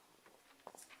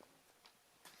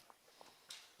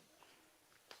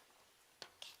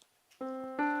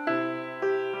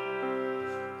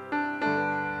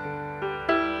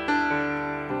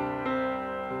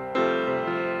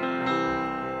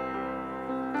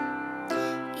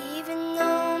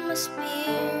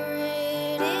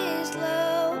spirit is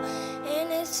low,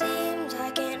 and it seems I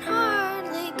can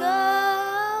hardly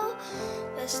go,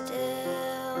 but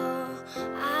still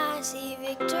I see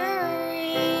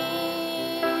victory.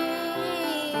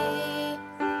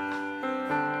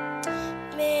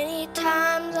 Many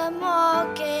times I'm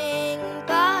walking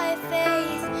by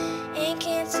faith and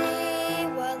can't see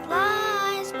what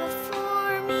lies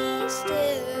before me.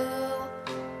 Still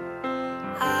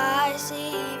I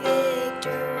see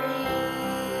victory.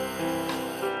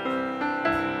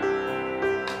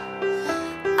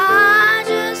 I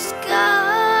just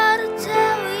gotta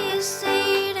tell you,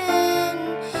 Satan,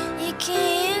 you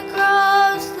can't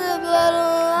cross the bloodline,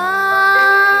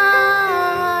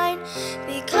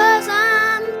 because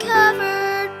I'm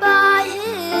covered by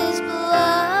his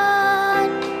blood.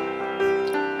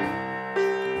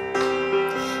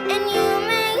 And you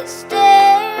may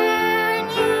stare and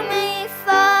you may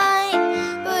fight,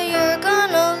 but you're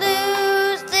gonna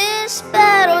lose this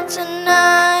battle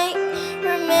tonight.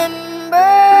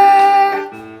 Remember,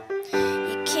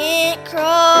 you can't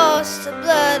cross the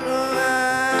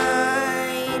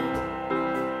bloodline.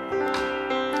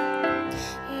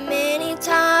 Many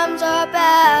times our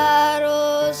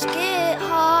battles get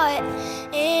hot,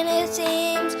 and it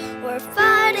seems we're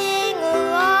fighting a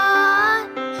lot.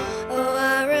 Oh,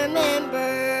 I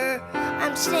remember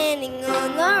I'm standing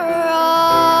on the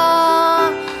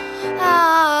rock.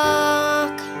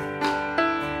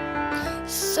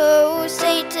 So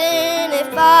Satan,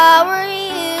 if I were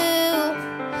you,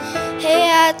 hey,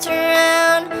 I'd turn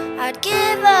around, I'd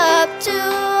give up too.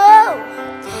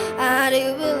 I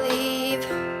do believe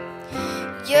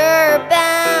you're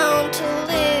bound to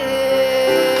lose.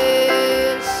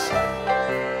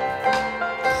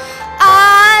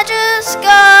 I just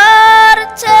gotta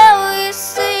tell you,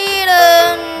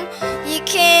 Satan, you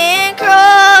can't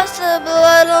cross the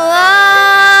bloodline,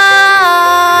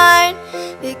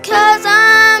 because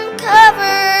I'm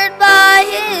covered by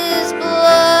his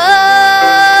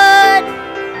blood.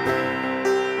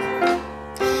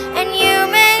 And you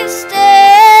may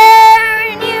stare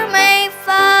and you may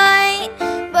fight,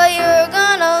 but you're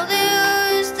gonna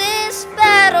lose this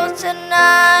battle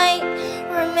tonight.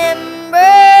 Remember,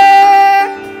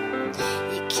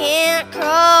 you can't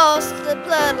cross the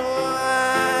bloodline.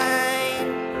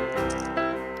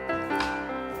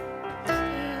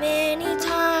 Many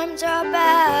times our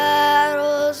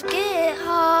battles get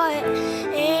hot,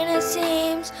 and it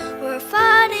seems we're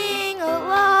fighting a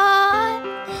lot.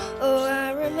 Oh,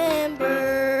 I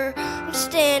remember I'm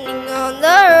standing on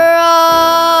the rock.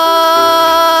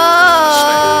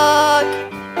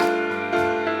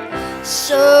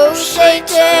 So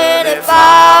Satan, if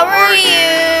I were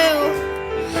you,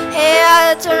 hey,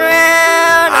 I'd turn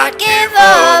around, I'd give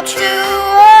up too.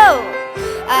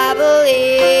 I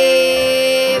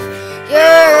believe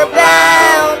you're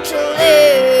bound to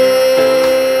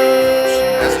lose.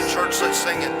 As a church, let's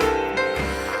sing it.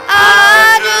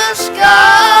 I just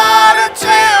gotta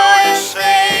tell you,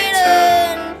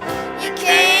 Satan, you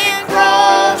can't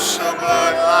cross the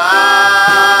bloodline,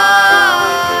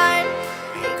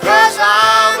 because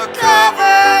I'm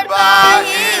covered by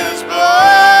his blood.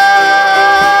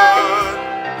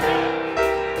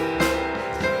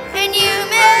 And you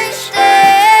may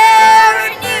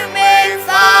stare and you may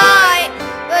fight,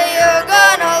 but you're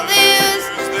gonna lose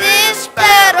this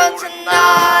battle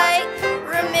tonight.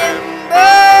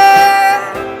 Remember,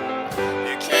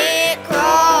 you can't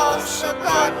cross the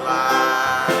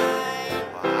bloodline.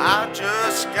 I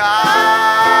just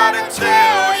gotta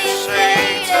tell you,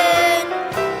 Satan,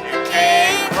 you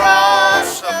can't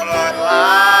cross the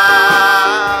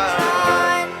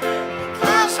bloodline,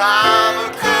 'cause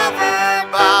I'm covered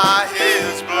by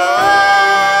his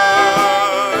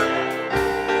blood.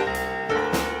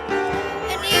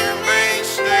 And you may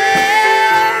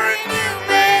stare and you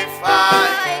may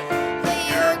fight, but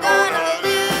you're gonna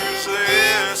lose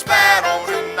This battle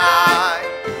tonight,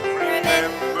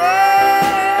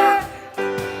 Remember,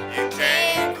 you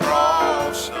can't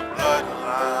cross the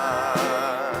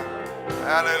bloodline.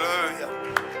 Hallelujah.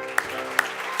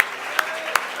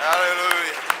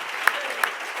 Hallelujah.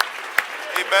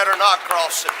 He better not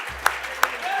cross it.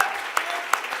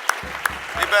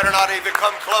 He better not even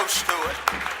come close to it.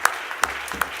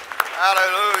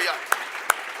 Hallelujah.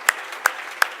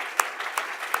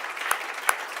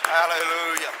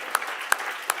 Hallelujah.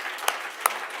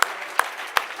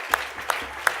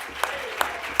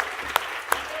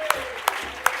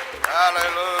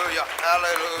 Hallelujah.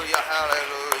 Hallelujah.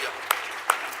 Hallelujah.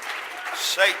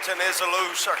 Satan is a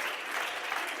loser.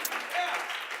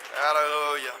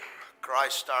 Hallelujah.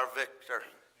 Christ our victor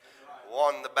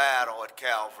won the battle at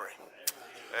Calvary.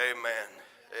 Amen.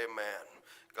 Amen.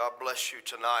 God bless you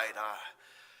tonight.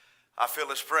 I feel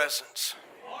His presence.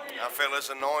 I feel His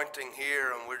anointing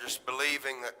here, and we're just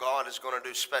believing that God is going to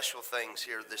do special things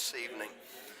here this evening.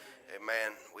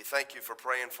 Amen. We thank you for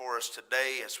praying for us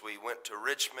today as we went to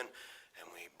Richmond, and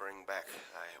we bring back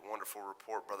a wonderful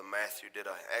report. Brother Matthew did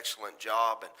an excellent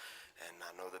job, and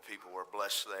I know that people were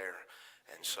blessed there.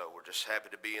 And so we're just happy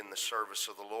to be in the service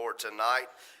of the Lord tonight,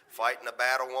 fighting the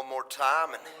battle one more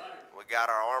time, and we got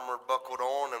our armor buckled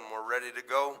on, and we're ready to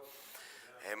go.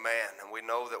 Amen. And we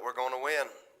know that we're going to win.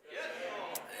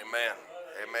 Amen.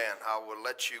 Amen. I will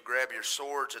let you grab your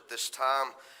swords at this time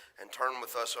and turn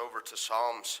with us over to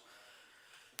Psalms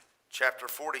chapter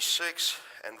 46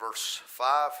 and verse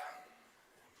 5.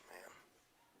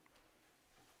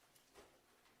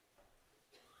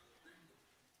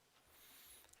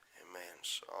 Amen.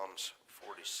 Psalms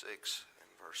 46 and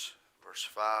verse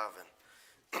 5.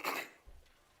 And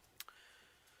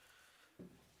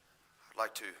I'd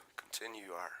like to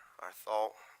continue our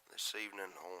thought this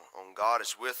evening on God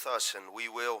is with us, and we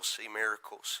will see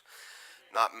miracles.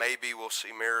 Not maybe we'll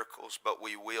see miracles, but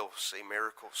we will see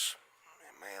miracles.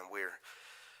 Amen.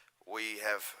 We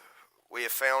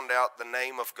have found out the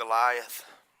name of Goliath,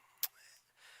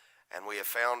 and we have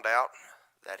found out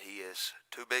that he is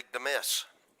too big to miss.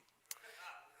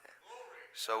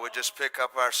 So we just pick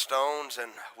up our stones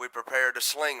and we prepare to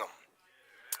sling them.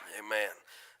 Amen.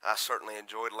 I certainly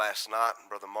enjoyed last night, and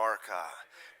Brother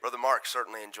Mark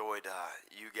certainly enjoyed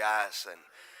you guys, and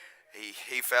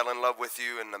he fell in love with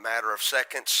you in a matter of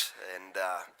seconds, and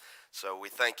so we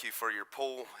thank you for your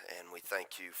pull, and we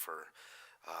thank you for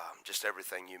just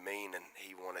everything you mean, and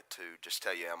he wanted to just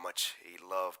tell you how much he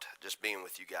loved just being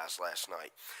with you guys last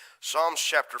night. Psalms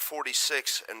chapter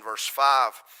 46 and verse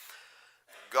 5.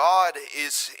 God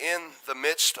is in the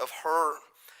midst of her,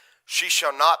 she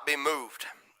shall not be moved.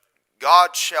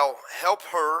 God shall help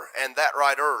her, and that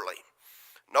right early.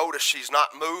 Notice she's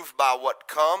not moved by what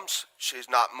comes. She's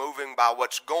not moving by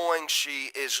what's going.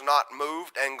 She is not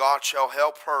moved, and God shall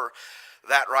help her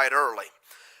that right early.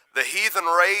 The heathen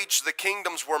raged, the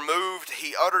kingdoms were moved.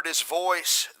 He uttered his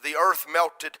voice, the earth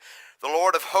melted. The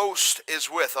Lord of hosts is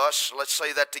with us. Let's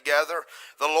say that together.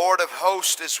 The Lord of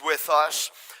hosts is with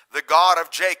us. The God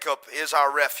of Jacob is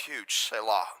our refuge.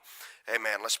 Selah.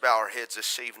 Amen. Let's bow our heads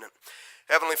this evening.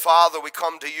 Heavenly Father, we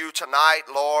come to you tonight,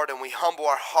 Lord, and we humble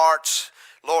our hearts,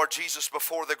 Lord Jesus,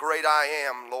 before the great I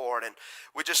am, Lord. And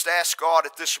we just ask, God,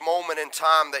 at this moment in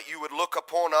time that you would look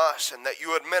upon us and that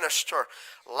you would minister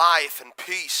life and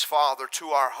peace, Father, to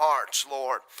our hearts,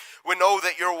 Lord. We know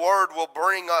that your word will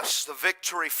bring us the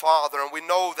victory, Father, and we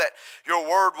know that your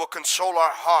word will console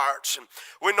our hearts. And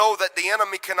we know that the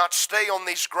enemy cannot stay on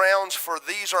these grounds, for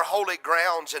these are holy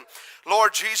grounds. And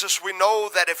Lord Jesus, we know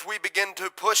that if we begin to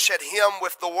push at him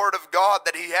with the word of God,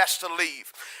 that he has to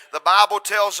leave. The Bible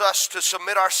tells us to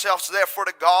submit ourselves therefore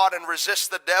to God and resist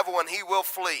the devil, and he will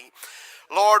flee.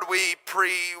 Lord, we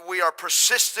are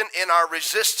persistent in our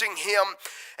resisting him.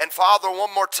 And Father,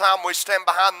 one more time we stand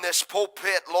behind this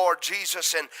pulpit, Lord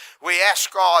Jesus, and we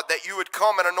ask, God, that you would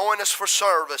come and anoint us for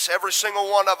service. Every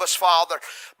single one of us, Father.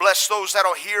 Bless those that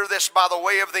will hear this by the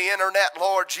way of the internet,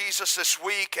 Lord Jesus, this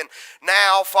week. And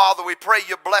now, Father, we pray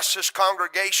you bless this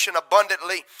congregation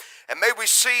abundantly. And may we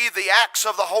see the acts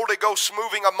of the Holy Ghost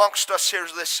moving amongst us here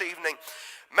this evening.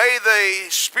 May the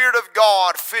Spirit of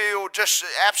God feel just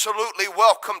absolutely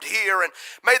welcomed here, and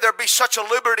may there be such a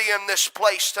liberty in this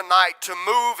place tonight to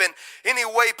move in any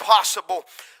way possible.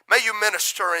 May you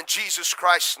minister in Jesus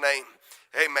Christ's name.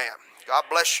 Amen. God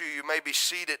bless you. You may be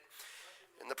seated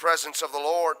in the presence of the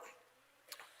Lord.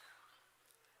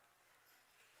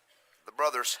 The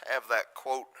brothers have that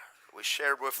quote we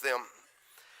shared with them.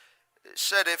 It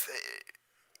said,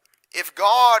 if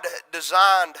God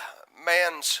designed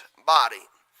man's body,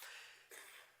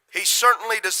 he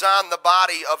certainly designed the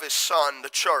body of his son, the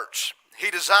church.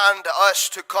 He designed us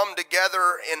to come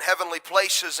together in heavenly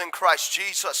places in Christ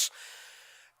Jesus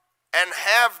and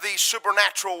have these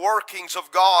supernatural workings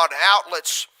of God,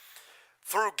 outlets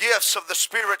through gifts of the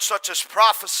Spirit such as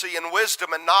prophecy and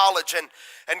wisdom and knowledge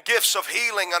and gifts of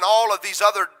healing and all of these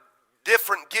other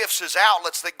different gifts as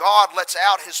outlets that God lets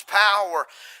out his power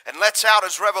and lets out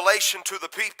his revelation to the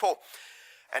people.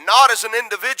 And not as an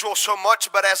individual so much,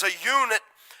 but as a unit.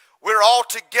 We're all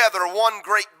together one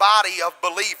great body of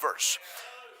believers.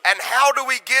 And how do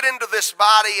we get into this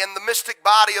body and the mystic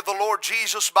body of the Lord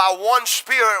Jesus? By one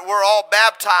Spirit, we're all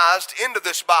baptized into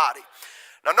this body.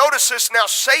 Now notice this. Now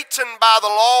Satan, by the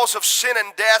laws of sin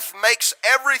and death, makes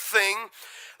everything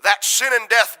that sin and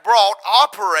death brought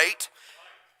operate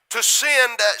to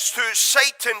Satan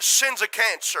sends a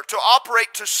cancer. To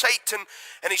operate to Satan,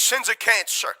 and he sends a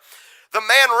cancer. The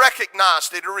man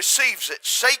recognized it and receives it.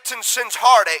 Satan sends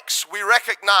heartaches. We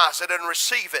recognize it and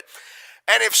receive it.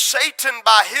 And if Satan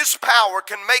by his power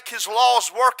can make his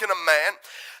laws work in a man,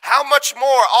 how much more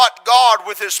ought God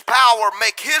with his power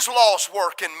make his laws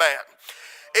work in man?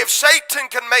 If Satan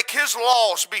can make his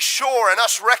laws be sure and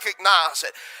us recognize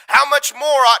it, how much more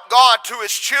ought God to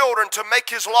his children to make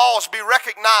his laws be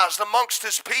recognized amongst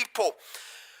his people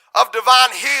of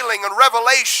divine healing and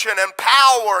revelation and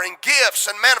power and gifts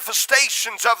and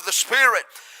manifestations of the Spirit?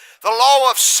 The law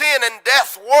of sin and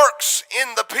death works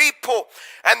in the people,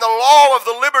 and the law of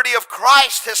the liberty of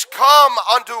Christ has come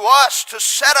unto us to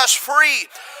set us free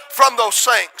from those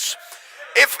things.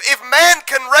 If man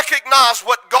can recognize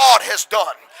what God has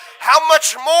done, how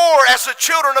much more as the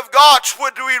children of God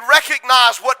would we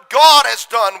recognize what God has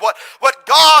done, what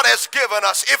God has given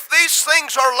us? If these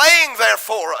things are laying there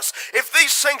for us, if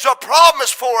these things are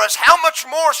promised for us, how much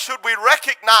more should we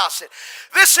recognize it?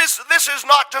 This is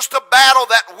not just a battle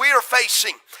that we're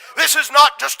facing. This is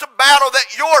not just a battle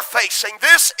that you're facing.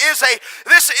 This is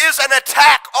an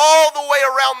attack all the way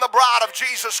around the bride of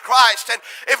Jesus Christ. And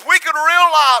if we could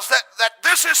realize that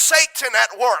this is Satan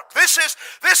at work, this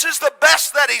is the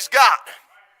best that he's got.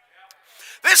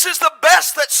 This is the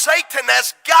best that Satan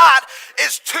has got,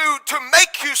 is to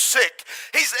make you sick.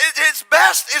 His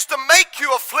best is to make you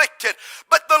afflicted.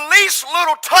 But the least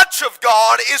little touch of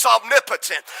God is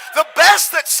omnipotent. The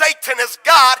best that Satan has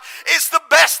got is the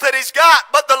best that he's got.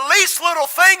 But the least little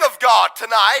thing of God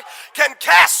tonight can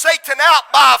cast Satan out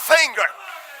by a finger.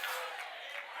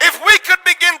 If we could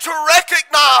begin to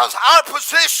recognize our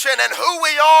position and who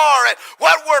we are and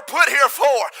what we're put here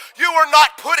for. You are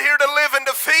not put here to live in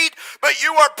defeat, but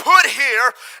you are put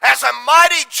here as a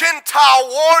mighty Gentile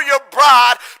warrior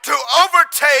bride to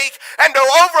overtake and to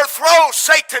overthrow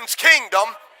Satan's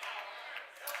kingdom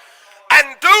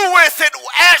and do with it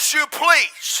as you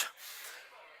please.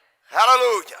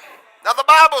 Hallelujah. Now the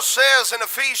Bible says in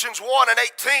Ephesians 1 and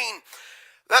 18,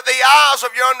 that the eyes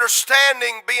of your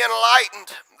understanding be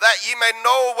enlightened, that ye may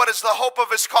know what is the hope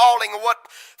of his calling, and what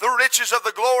the riches of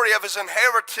the glory of his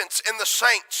inheritance in the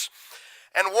saints,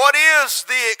 and what is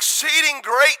the exceeding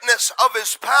greatness of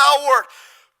his power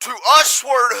to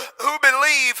usward who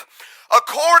believe,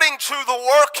 according to the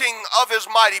working of his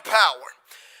mighty power.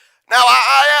 Now,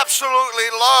 I absolutely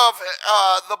love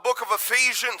the book of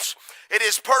Ephesians. It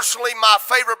is personally my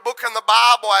favorite book in the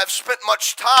Bible. I have spent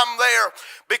much time there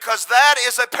because that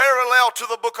is a parallel to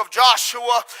the book of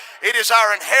Joshua. It is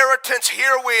our inheritance.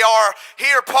 Here we are.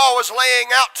 Here Paul is laying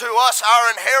out to us our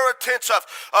inheritance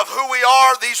of who we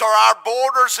are. These are our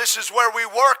borders. This is where we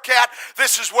work at.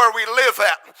 This is where we live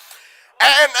at.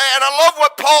 And I love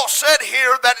what Paul said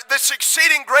here, that this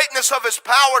exceeding greatness of his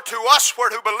power to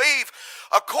usward who believe,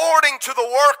 according to the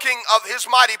working of his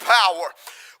mighty power,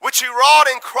 which he wrought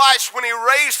in Christ when he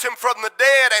raised him from the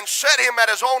dead and set him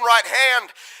at his own right hand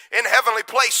in heavenly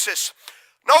places.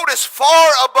 Notice, far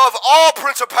above all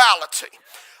principality,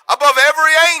 above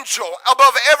every angel,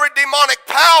 above every demonic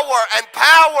power and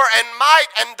might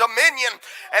and dominion,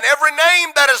 and every name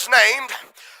that is named.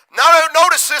 Now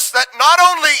notice this, that not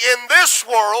only in this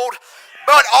world,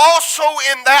 but also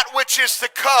in that which is to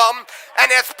come,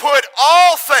 and hath put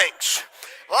all things.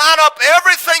 Line up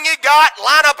everything you got,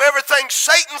 line up everything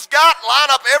Satan's got, line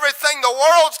up everything the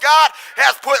world's got,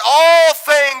 hath put all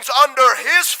things under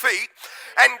his feet,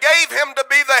 and gave him to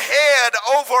be the head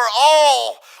over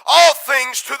all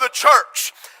things to the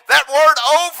church. That word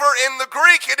over in the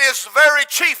Greek, it is very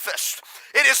chiefest.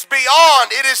 It is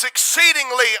beyond, it is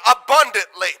exceedingly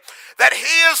abundantly. That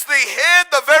he is the head,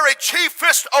 the very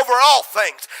chiefest over all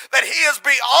things. That he is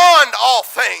beyond all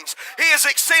things. He is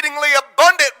exceedingly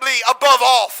abundantly above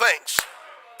all things.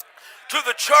 To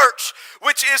the church,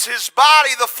 which is his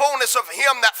body, the fullness of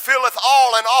him that filleth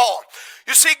all in all.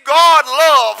 You see, God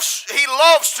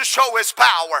loves to show his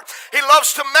power. He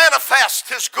loves to manifest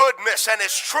his goodness and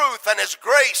his truth and his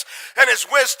grace and his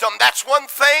wisdom. That's one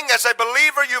thing as a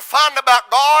believer you find about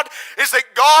God, is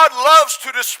that God loves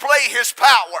to display his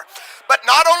power. But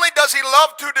not only does he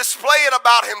love to display it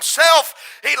about himself,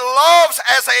 he loves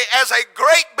as a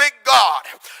great big God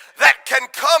that can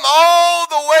come all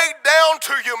the way down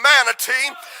to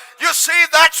humanity. You see,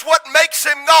 that's what makes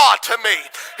him God to me.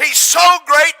 He's so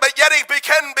great, but yet he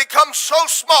can become so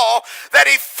small that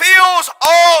he fills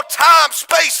all time,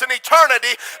 space, and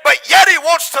eternity, but yet he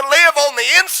wants to live on the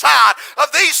inside of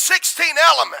these 16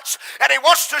 elements. And he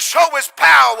wants to show his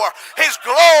power, his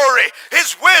glory,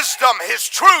 his wisdom, his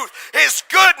truth, his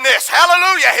goodness,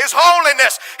 hallelujah, his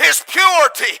holiness, his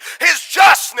purity, his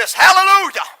justness,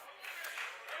 hallelujah.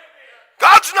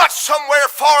 God's not somewhere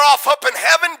far off up in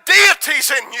heaven.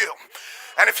 Deity's in you.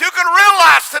 And if you can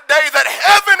realize today that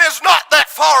heaven is not that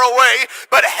far away,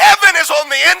 but heaven is on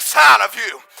the inside of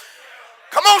you.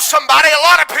 Come on, somebody. A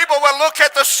lot of people will look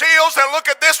at the seals and look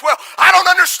at this. Well, I don't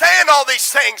understand all these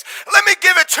things. Let me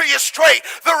give it to you straight.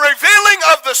 The revealing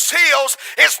of the seals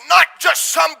is not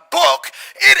just some book.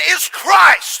 It is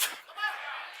Christ.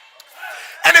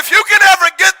 And if you can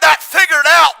ever get that figured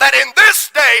out, that in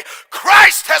this day,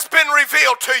 Christ has been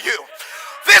revealed to you.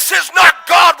 This is not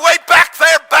God way back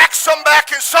there, back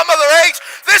in some other age.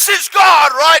 This is God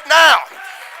right now.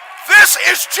 This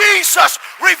is Jesus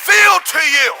revealed to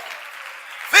you.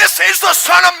 This is the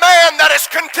Son of Man that is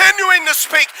continuing to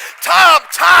speak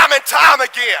time and time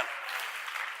again.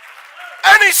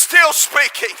 And he's still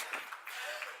speaking.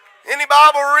 Any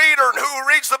Bible reader who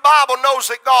reads the Bible knows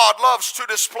that God loves to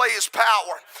display his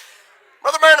power.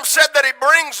 Brother Branham said that he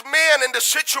brings men into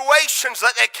situations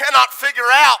that they cannot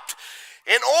figure out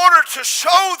in order to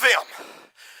show them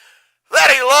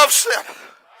that he loves them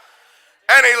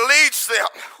and he leads them.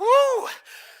 Woo!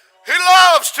 He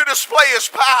loves to display his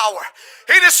power.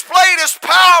 He displayed his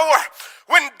power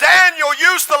when Daniel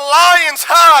used the lion's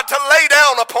hide to lay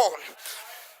down upon.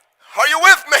 Are you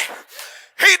with me?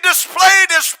 He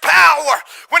displayed his power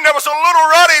when there was a little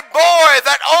ruddy boy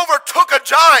that overtook a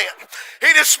giant.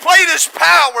 He displayed his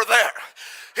power there.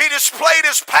 He displayed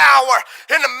his power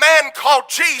in a man called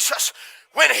Jesus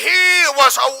when he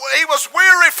was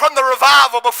weary from the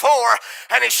revival before,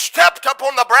 and he stepped up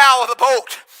on the brow of the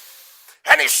boat.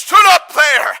 And he stood up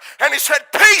there and he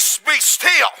said, "Peace, be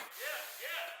still."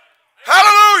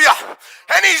 Hallelujah.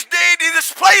 And he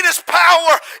displayed his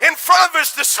power in front of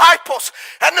his disciples.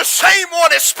 And the same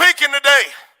one is speaking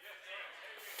today.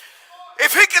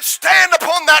 If he could stand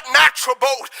upon that natural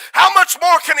boat, how much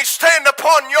more can he stand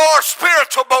upon your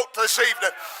spiritual boat this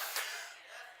evening?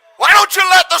 Why don't you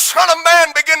let the Son of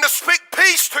Man begin to speak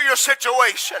peace to your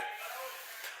situation?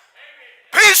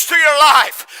 Peace to your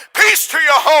life, peace to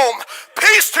your home,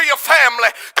 peace to your family,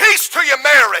 peace to your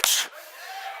marriage.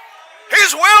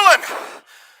 He's willing.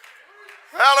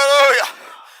 Hallelujah.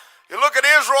 You look at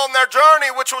Israel on their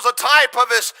journey, which was a type of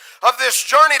this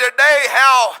journey today,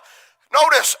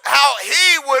 notice how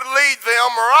he would lead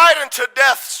them right into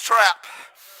death's trap.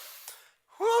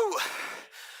 Woo.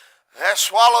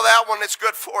 Swallow that one, it's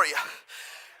good for you.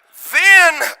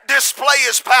 Then display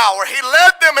his power. He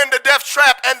led them into death's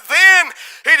trap, and then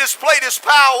he displayed his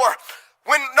power.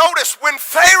 Notice when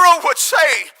Pharaoh would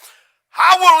say,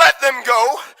 "I will let them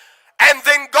go," and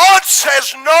then God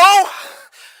says, "No,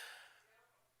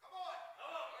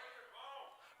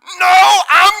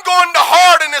 I'm going to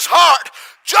harden his heart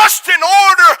just in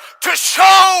order to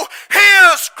show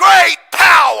his great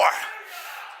power."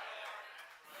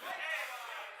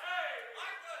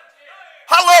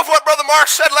 I love what Brother Mark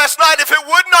said last night. If it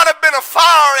would not have been a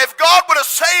fire, if God would have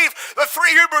saved the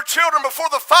 3 Hebrew children before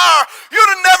the fire, you'd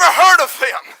have never heard of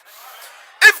them.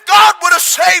 If God would have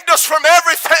saved us from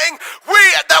everything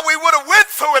that we would have went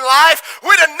through in life,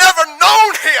 we'd have never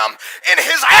known him in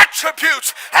his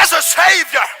attributes as a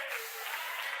Savior.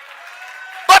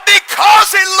 But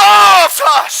because he loves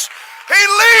us, he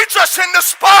leads us into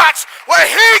spots where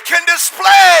he can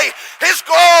display his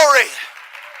glory.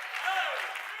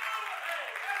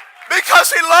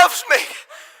 Because he loves me.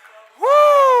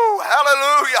 Woo!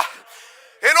 Hallelujah.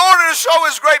 In order to show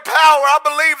his great power, I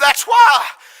believe that's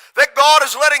why that God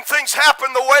is letting things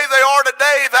happen the way they are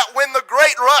today, that when the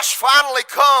great rush finally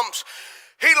comes,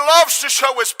 he loves to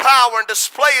show his power and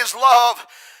display his love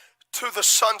to the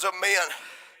sons of men.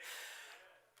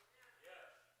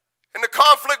 In the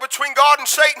conflict between God and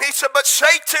Satan, he said, "But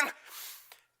Satan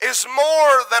is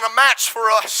more than a match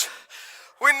for us."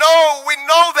 We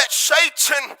know that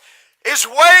Satan is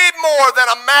way more than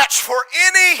a match for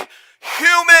any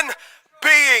human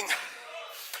being.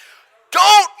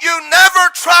 Don't you never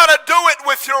try to do it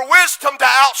with your wisdom to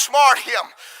outsmart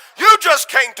him. You just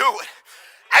can't do it.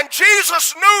 And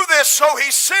Jesus knew this, so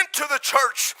he sent to the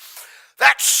church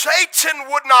that Satan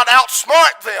would not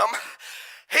outsmart them.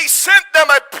 He sent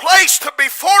them a place to be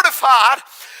fortified.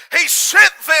 He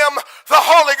sent them the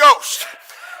Holy Ghost.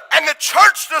 And the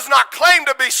church does not claim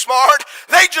to be smart.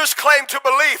 They just claim to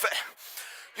believe it.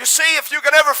 You see, if you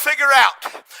can ever figure out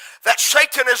that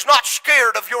Satan is not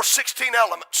scared of your 16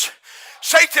 elements.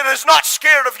 Satan is not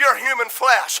scared of your human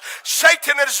flesh.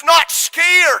 Satan is not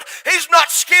scared. He's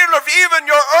not scared of even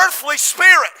your earthly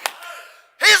spirit.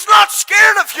 He's not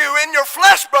scared of you in your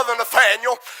flesh, Brother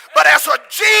Nathaniel, but as a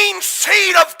gene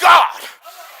seed of God.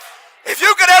 If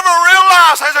you could ever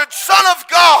realize as a son of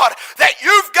God that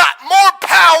you've got more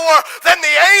power than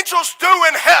the angels do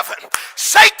in heaven.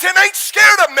 Satan ain't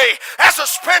scared of me as a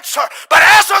Spencer, but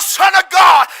as a son of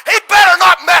God, he better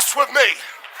not mess with me.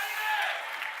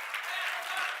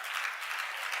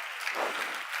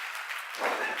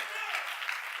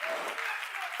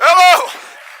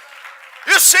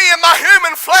 in my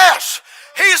human flesh,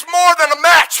 he's more than a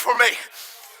match for me.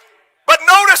 But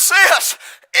notice this,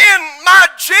 in my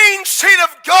gene seed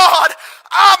of God,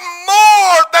 I'm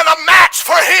more than a match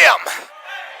for him.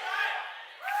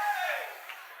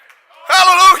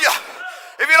 Hallelujah.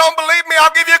 If you don't believe me,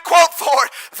 I'll give you a quote for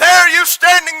it. There you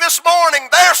standing this morning,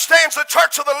 there stands the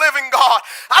church of the living God.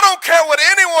 I don't care what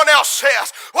anyone else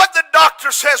says, what the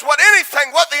doctor says, what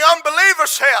the unbeliever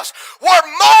says. We're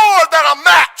more than a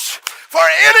match for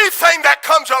anything that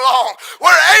comes along.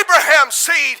 We're Abraham's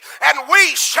seed, and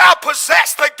we shall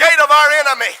possess the gate of our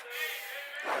enemy.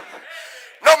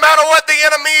 No matter what the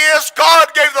enemy is,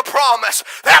 God gave the promise.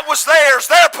 That was theirs,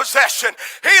 their possession.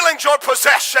 Healing's your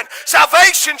possession.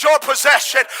 Salvation's your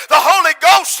possession. The Holy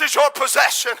Ghost is your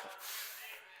possession.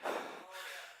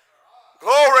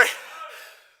 Glory.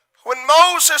 When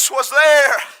Moses was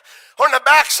there on the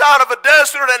backside of a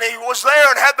desert, and he was there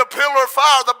and had the pillar of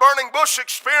fire, the burning bush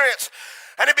experience,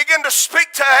 and he began to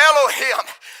speak to Elohim.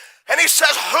 And he says,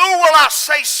 who will I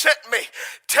say sent me?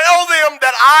 Tell them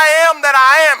that I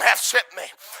am hath sent me.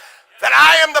 That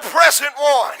I am the present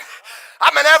one.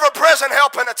 I'm an ever-present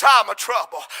help in a time of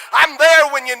trouble. I'm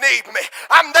there when you need me.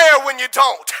 I'm there when you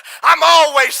don't. I'm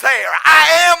always there.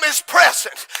 I am is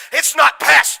present. It's not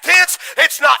past tense.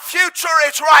 It's not future.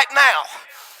 It's right now.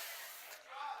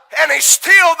 And he's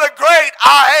still the great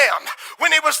I am.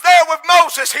 When he was there with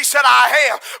Moses, he said, I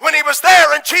am. When he was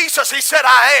there in Jesus, he said,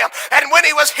 I am. And when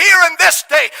he was here in this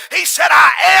day, he said,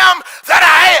 I am that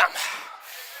I am.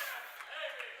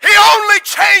 He only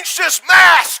changed his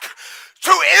mask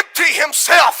to empty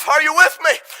himself. Are you with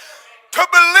me? To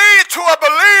believe to a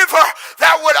believer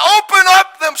that would open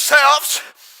up themselves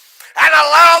and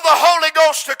allow the Holy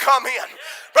Ghost to come in.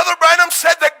 Brother Branham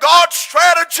said that God's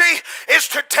strategy is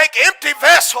to take empty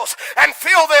vessels and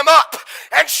fill them up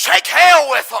and shake hell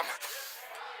with them.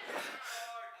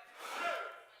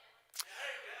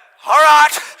 All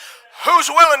right, who's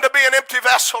willing to be an empty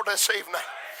vessel this evening?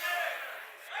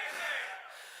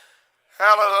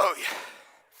 Hallelujah.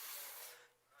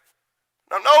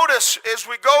 Now notice, as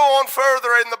we go on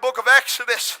further in the book of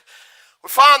Exodus, we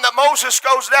find that Moses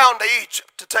goes down to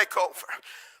Egypt to take over.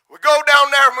 We go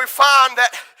down there and we find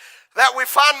that we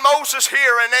find Moses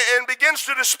here and begins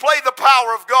to display the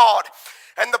power of God.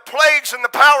 And the plagues and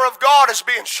the power of God is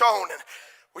being shown. And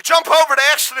we jump over to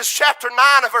Exodus chapter 9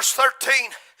 and verse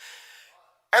 13.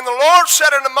 And the Lord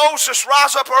said unto Moses,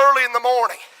 rise up early in the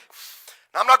morning.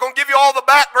 Now, I'm not going to give you all the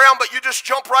background, but you just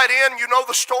jump right in. You know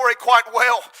the story quite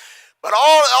well. But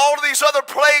all of these other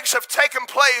plagues have taken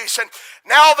place, and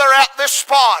now they're at this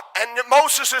spot. And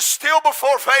Moses is still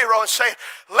before Pharaoh and saying,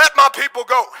 let my people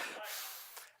go.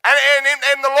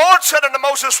 And the Lord said unto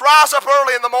Moses, rise up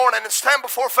early in the morning and stand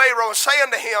before Pharaoh and say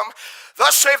unto him,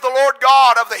 thus saith the Lord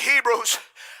God of the Hebrews,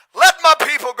 let my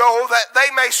people go that they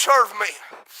may serve me.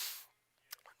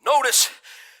 Notice,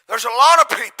 there's a lot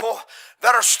of people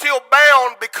that are still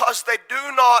bound because they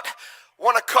do not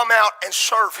want to come out and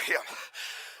serve him.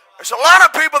 There's a lot of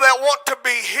people that want to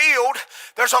be healed.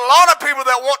 There's a lot of people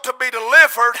that want to be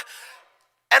delivered.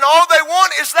 And all they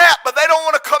want is that, but they don't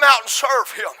want to come out and serve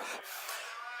him.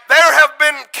 There have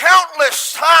been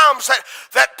countless times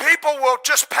that people will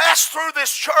just pass through this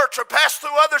church or pass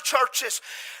through other churches,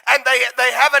 and they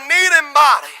have a needing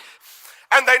body.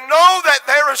 And they know that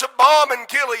there is a balm in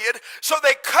Gilead, so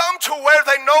they come to where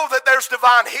they know that there's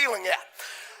divine healing at.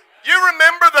 You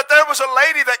remember that there was a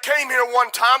lady that came here one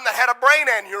time that had a brain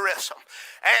aneurysm.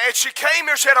 And she came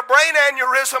here, she had a brain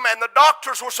aneurysm, and the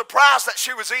doctors were surprised that she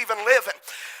was even living.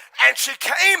 And she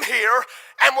came here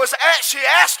and she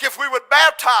asked if we would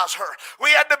baptize her. We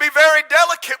had to be very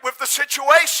delicate with the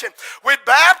situation. We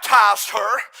baptized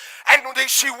her, and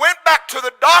she went back to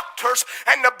the doctors,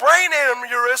 and the brain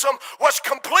aneurysm was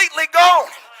completely gone.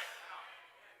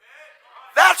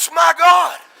 That's my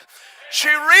God. She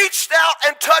reached out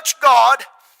and touched God.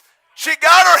 She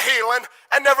got her healing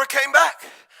and never came back.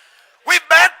 We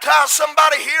baptized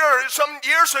somebody here some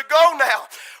years ago now.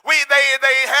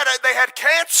 They had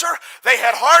cancer, they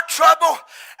had heart trouble,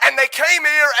 and they came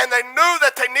here and they knew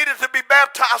that they needed to be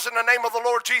baptized in the name of the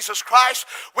Lord Jesus Christ.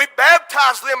 We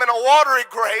baptized them in a watery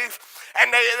grave, and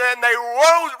they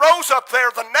rose up there.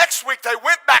 The next week they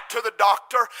went back to the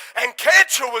doctor, and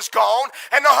cancer was gone,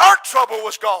 and the heart trouble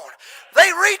was gone. They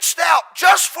reached out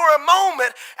just for a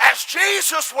moment as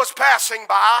Jesus was passing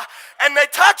by, and they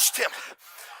touched him.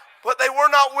 But they were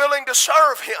not willing to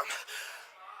serve him.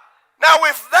 Now,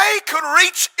 if they could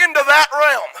reach into that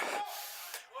realm,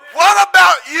 what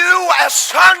about you as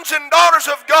sons and daughters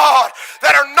of God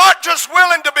that are not just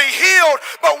willing to be healed,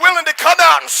 but willing to come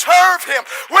out and serve him,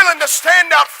 willing to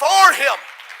stand out for him?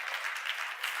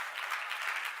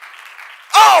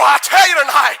 Oh, I tell you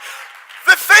tonight,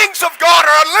 the things of God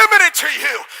are unlimited to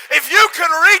you if you can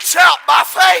reach out by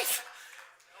faith.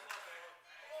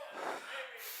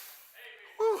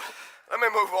 Whew. Let me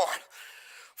move on.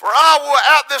 For I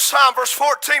will at this time, verse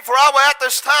 14, for I will at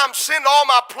this time send all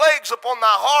my plagues upon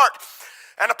thy heart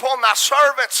and upon thy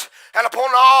servants and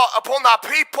upon thy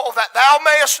people, that thou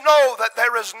mayest know that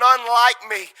there is none like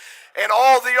me in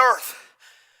all the earth.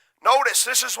 Notice,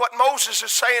 this is what Moses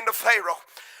is saying to Pharaoh.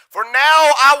 For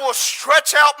now I will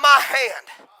stretch out my hand,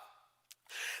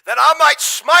 that I might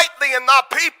smite thee and thy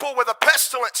people with a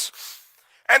pestilence,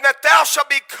 and that thou shalt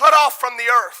be cut off from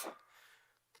the earth.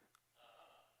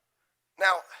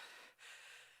 Now,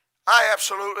 I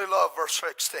absolutely love verse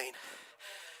 16.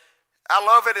 I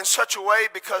love it in such a way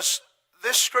because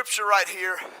this scripture right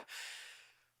here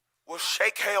will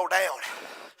shake hell down.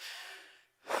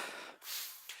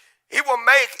 It will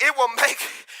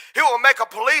make a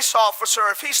police officer,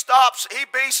 if he stops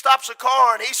a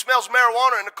car and he smells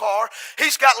marijuana in the car,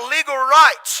 he's got legal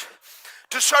rights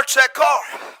to search that car.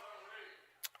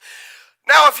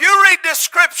 Now, if you read this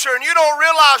scripture and you don't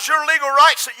realize your legal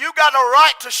rights that you got a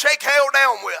right to shake hell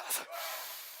down with,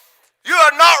 you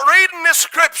are not reading this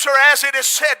scripture as it is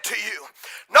said to you.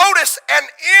 Notice, and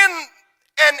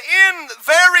in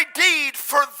very deed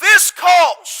for this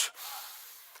cause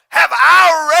have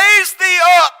I raised thee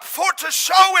up for to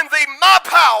show in thee my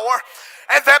power,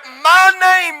 and that my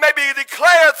name may be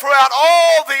declared throughout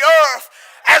all the earth.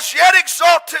 As yet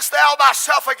exaltest thou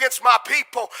thyself against my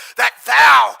people, that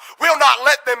thou will not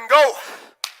let them go.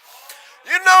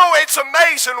 You know, it's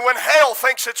amazing when hell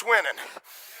thinks it's winning.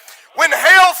 When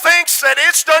hell thinks that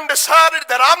it's done decided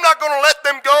that I'm not going to let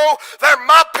them go, they're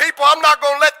my people, I'm not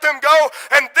going to let them go,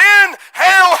 and then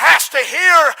hell has to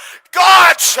hear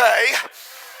God say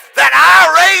that I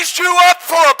raised you up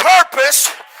for a purpose.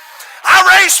 I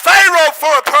raised Pharaoh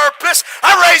for a purpose.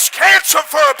 I raised cancer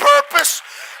for a purpose.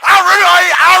 I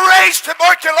raised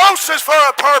tuberculosis for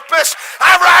a purpose.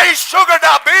 I raised sugar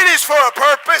diabetes for a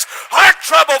purpose. Heart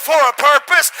trouble for a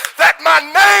purpose. That my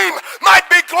name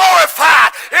might be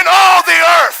glorified in all the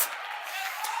earth.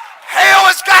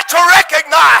 Hell has got to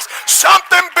recognize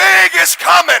something big is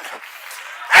coming.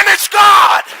 And it's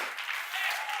God.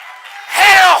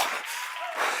 Hell,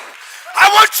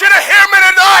 I want you to hear me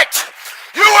tonight.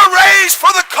 You were raised for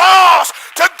the cause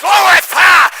to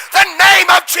glorify the name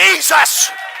of Jesus.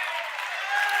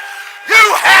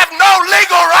 You have no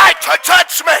legal right to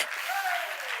touch me.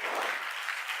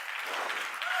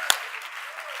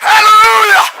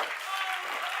 Hallelujah.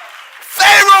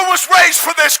 Pharaoh was raised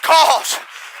for this cause.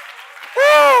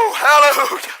 Woo,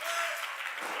 hallelujah.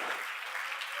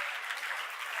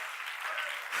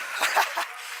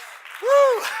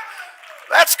 Woo.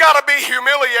 That's got to be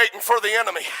humiliating for the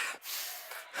enemy.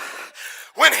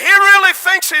 When he really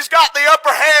thinks he's got the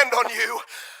upper hand on you,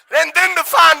 and then to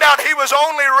find out he was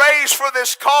only raised for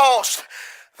this cause,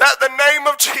 that the name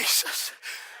of Jesus,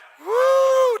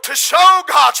 woo, to show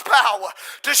God's power,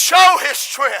 to show his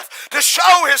strength, to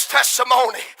show his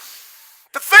testimony.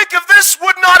 To think if this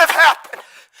would not have happened,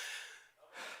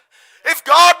 if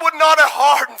God would not have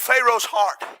hardened Pharaoh's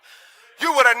heart,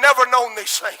 you would have never known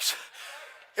these things.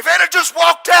 If it had just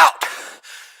walked out,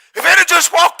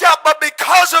 but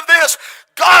because of this,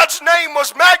 God's name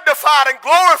was magnified and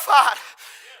glorified.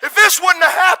 If this wouldn't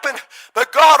have happened,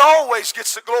 but God always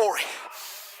gets the glory.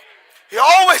 He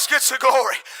always gets the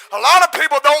glory. A lot of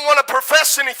people don't want to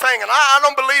profess anything, and I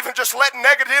don't believe in just letting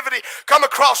negativity come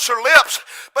across your lips,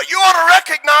 but you ought to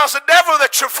recognize the devil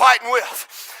that you're fighting with.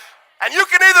 And you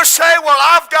can either say, well,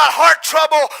 I've got heart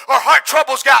trouble, or heart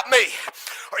trouble's got me.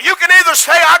 Or you can either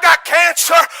say, I got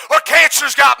cancer, or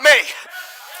cancer's got me.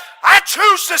 I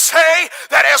choose to say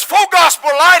that as Full Gospel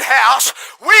Lighthouse,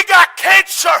 we got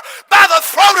cancer by the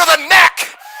throat of the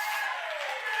neck.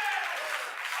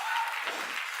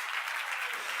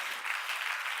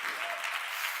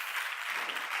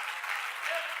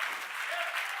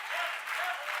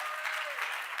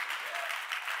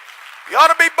 You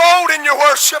ought to be bold in your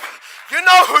worship. You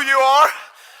know who you are.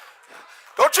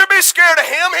 Don't you be scared of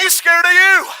him. He's scared of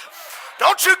you.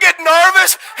 Don't you get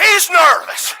nervous. He's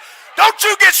nervous. Don't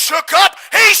you get shook up.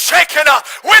 He's shaken up.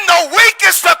 When the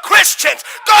weakest of Christians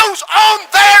goes on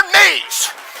their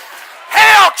knees,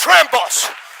 hell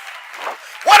trembles.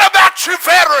 What about you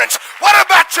veterans? What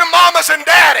about your mamas and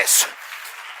daddies?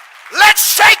 Let's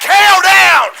shake hell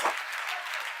down.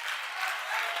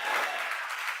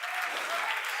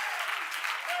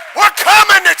 We're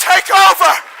coming to take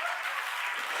over.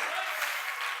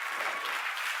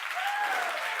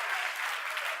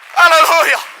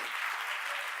 Hallelujah.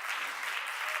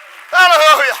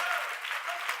 Hallelujah.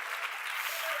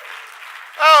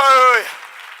 Hallelujah.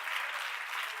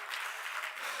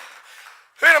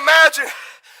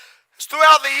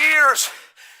 the years,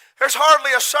 there's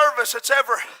hardly a service that's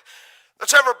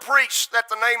ever preached that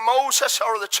the name Moses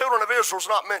or the children of Israel is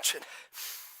not mentioned.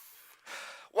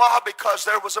 Why? Because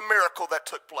there was a miracle that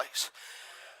took place.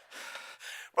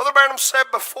 Brother Branham said,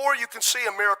 before you can see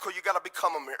a miracle, you got to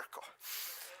become a miracle.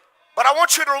 But I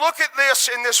want you to look at this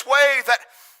in this way,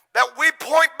 that we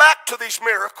point back to these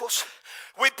miracles.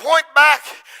 We point back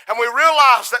and we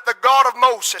realize that the God of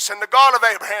Moses and the God of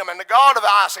Abraham and the God of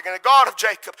Isaac and the God of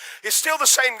Jacob is still the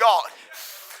same God.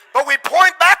 But we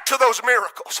point back to those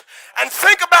miracles and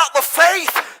think about the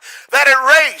faith that it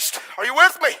raised. Are you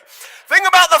with me? Think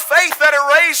about the faith that it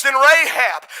raised in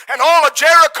Rahab. And all of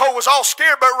Jericho was all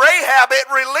scared, but Rahab, it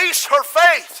released her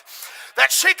faith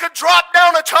that she could drop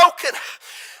down a token.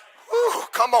 Ooh,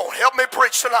 come on, help me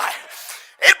preach tonight.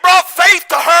 It brought faith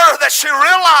to her that she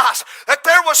realized that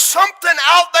there was something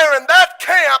out there in that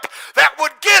camp that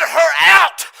would get her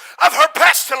out of her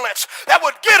pestilence, that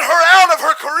would get her out of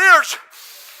her careers.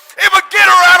 It would get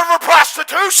her out of her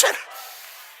prostitution.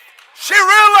 She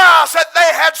realized that they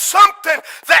had something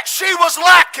that she was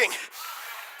lacking.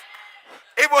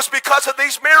 It was because of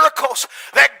these miracles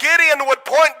that Gideon would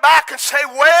point back and say,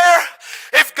 where,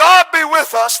 if God be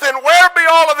with us, then where be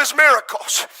all of his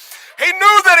miracles? He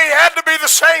knew that he had to be the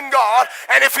same God,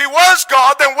 and if he was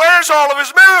God, then where's all of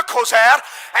his miracles at?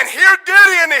 And here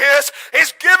Gideon is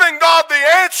giving God the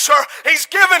answer. He's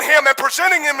giving him and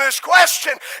presenting him this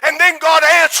question, and then God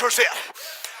answers it.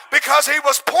 Because he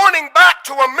was pointing back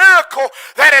to a miracle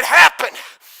that had happened.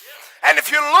 And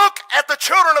if you look at the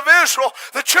children of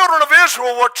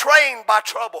Israel were trained by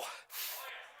trouble.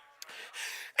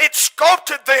 It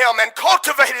sculpted them and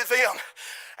cultivated them,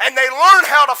 and they learned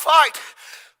how to fight.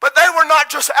 But they were not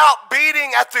just out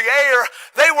beating at the air,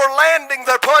 they were landing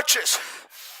their punches.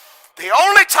 The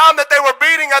only time that they were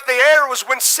beating at the air was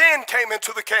when sin came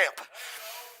into the camp.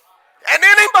 And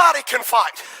anybody can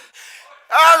fight.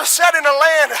 I sat in a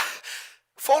land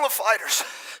full of fighters.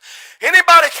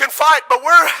 Anybody can fight, but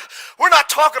we're not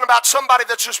talking about somebody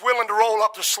that's just willing to roll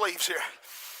up their sleeves here.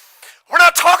 We're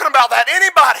not talking about that.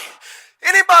 Anybody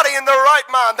in their right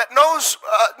mind that knows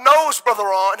Brother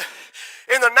Ron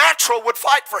in the natural would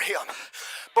fight for him.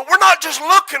 But we're not just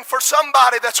looking for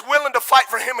somebody that's willing to fight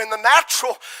for him in the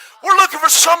natural. We're looking for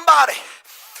somebody.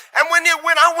 And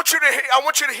I want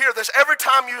you to hear this every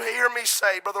time you hear me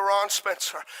say, Brother Ron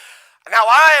Spencer. Now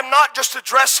I am not just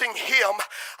addressing him.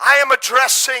 I am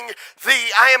addressing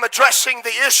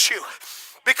the issue.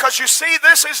 Because you see,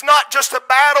 this is not just a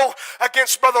battle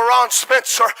against Brother Ron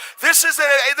Spencer. This is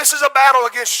a battle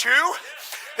against you.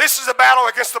 This is a battle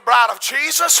against the bride of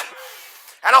Jesus.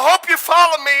 And I hope you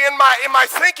follow me in my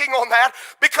thinking on that,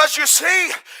 because you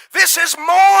see, this is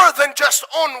more than just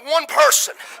on one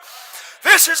person.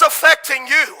 This is affecting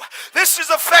you. This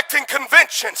is affecting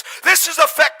conventions. This is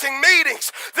affecting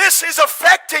meetings. This is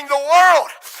affecting the world.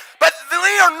 But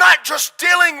we are not just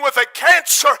dealing with a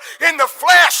cancer in the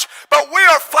flesh, but we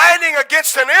are fighting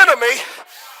against an enemy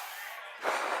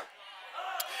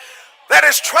that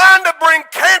is trying to bring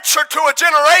cancer to a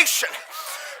generation,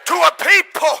 to a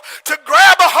people, to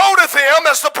grab a hold of them,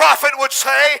 as the prophet would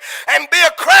say, and be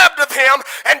a crab to them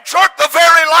and jerk the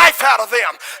very life out of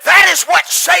them. That is what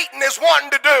Satan is wanting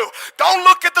to do. Don't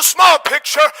look at the small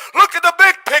picture. Look at the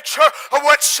big picture of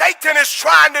what Satan is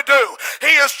trying to do.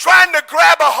 He is trying to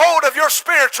grab a hold of your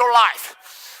spiritual life.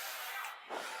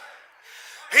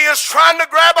 He is trying to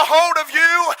grab a hold of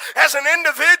you as an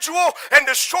individual and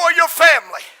destroy your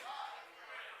family.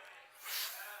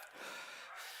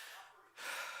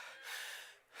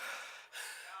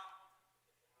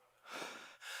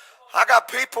 I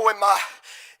got people in my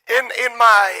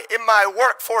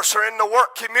workforce or in the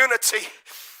work community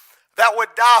that would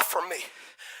die for me,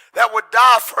 that would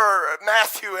die for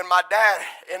Matthew and my dad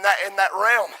in that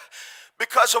realm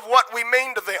because of what we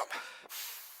mean to them.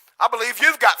 I believe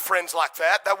you've got friends like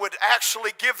that would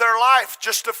actually give their life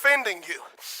just defending you.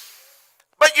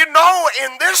 But you know,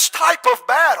 in this type of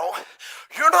battle,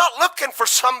 you're not looking for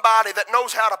somebody that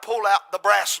knows how to pull out the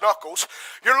brass knuckles.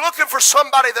 You're looking for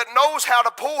somebody that knows how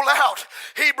to pull out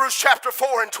Hebrews chapter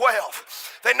 4 and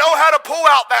 12. They know how to pull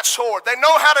out that sword. They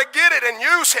know how to get it and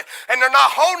use it. And they're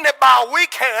not holding it by a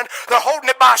weak hand. They're holding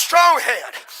it by a strong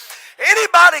hand.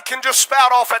 Anybody can just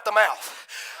spout off at the mouth.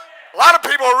 A lot of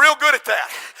people are real good at that.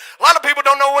 A lot of people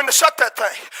don't know when to shut that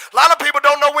thing. A lot of people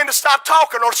don't know when to stop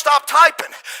talking or stop typing.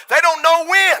 They don't know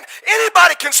when.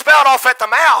 Anybody can spout off at the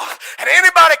mouth, and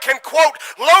anybody can quote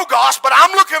Logos, but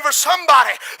I'm looking for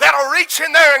somebody that'll reach in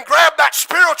there and grab that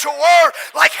spiritual word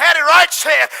like Hattie Wright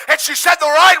said, and she said the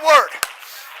right word.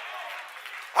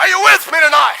 Are you with me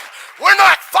tonight? We're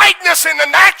not fighting this in the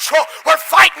natural. We're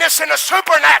fighting this in the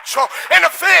supernatural, in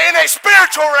a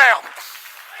spiritual realm.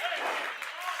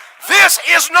 This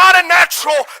is not a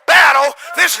natural battle.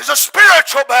 This is a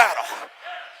spiritual battle.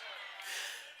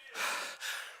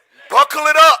 Buckle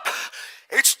it up.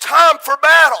 It's time for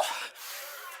battle.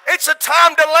 It's a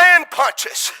time to land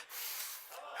punches.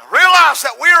 Realize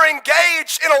that we're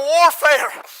engaged in a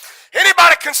warfare.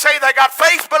 Anybody can say they got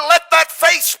faith, but let that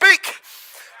faith speak.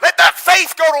 Let that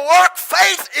faith go to work.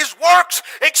 Faith is works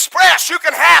expressed. You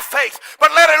can have faith,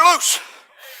 but let it loose.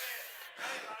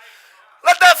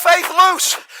 Let that faith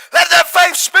loose. Let that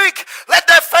faith speak. Let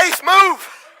that faith move.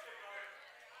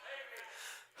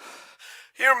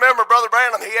 You remember Brother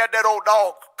Branham, he had that old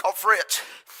dog called Fritz.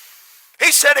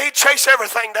 He said he'd chase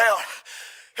everything down.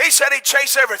 He said he'd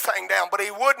chase everything down, but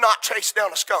he would not chase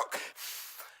down a skunk.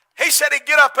 He said he'd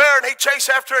get up there and he'd chase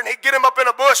after it and he'd get him up in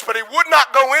a bush, but he would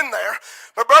not go in there.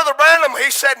 But Brother Branham,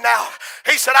 he said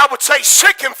I would say,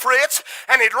 sick him, Fritz,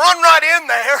 and he'd run right in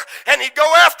there and he'd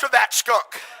go after that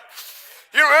skunk.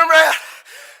 You remember that?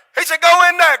 He said, go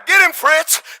in there, get him,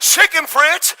 Fritz, sick him,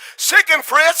 Fritz, sick him,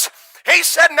 Fritz. He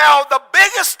said, now the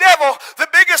biggest devil, the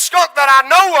biggest skunk that I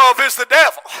know of is the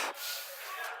devil.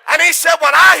 And he said,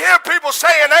 when I hear people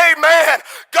saying amen,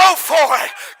 go for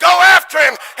it, go after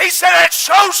him. He said, it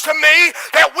shows to me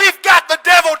that we've got the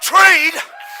devil treed.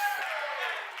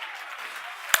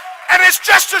 And it's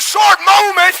just a short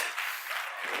moment.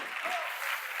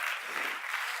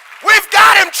 We've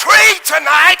got him treed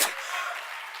tonight.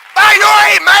 By your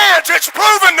amens, it's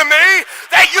proven to me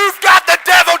that you've got the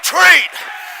devil treed.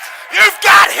 You've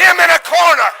got him in a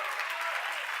corner.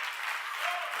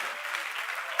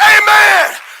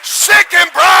 Amen. Sick him,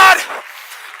 bride.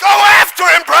 Go after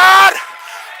him, bride.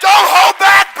 Don't hold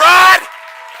back, bride.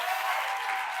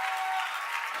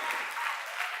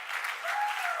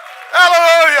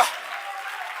 Hallelujah.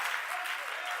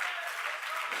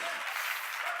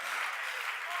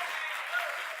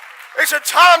 It's a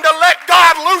time to let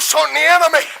God loose on the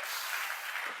enemy.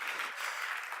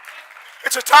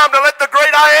 It's a time to let the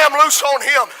great I am loose on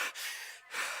him.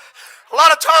 A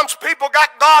lot of times people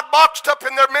got God boxed up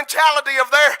in their mentality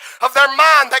of their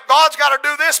mind that God's got to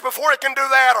do this before he can do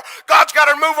that, or God's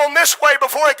got to move on this way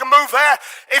before he can move that.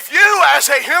 If you as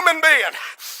a human being,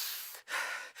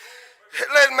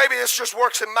 maybe this just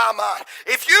works in my mind,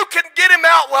 if you can get him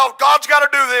out, well, God's got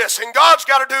to do this and God's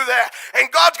got to do that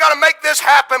and God's got to make this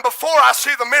happen before I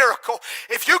see the miracle.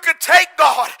 If you could take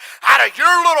God out of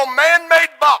your little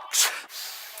man-made box,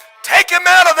 take him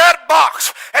out of that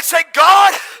box and say,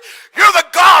 God, you're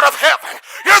the God of heaven.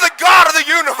 You're the God of the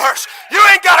universe. You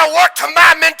ain't got to work to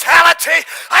my mentality.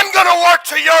 I'm going to work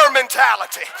to your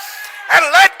mentality. And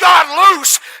let God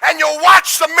loose, and you'll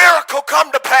watch the miracle come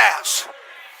to pass.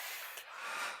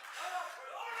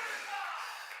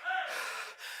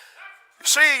 You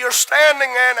see, you're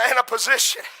standing in a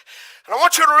position, and I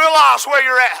want you to realize where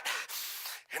you're at.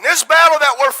 In this battle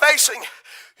that we're facing,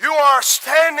 you are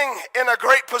standing in a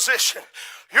great position.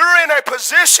 You're in a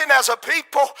position as a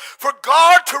people for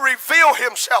God to reveal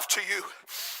himself to you.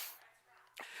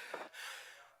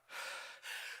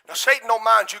 Now, Satan don't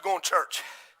mind you going to church.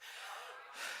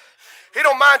 He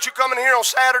don't mind you coming here on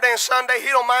Saturday and Sunday. He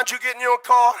don't mind you getting in your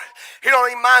car. He don't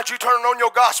even mind you turning on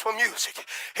your gospel music.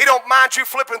 He don't mind you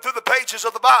flipping through the pages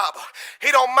of the Bible.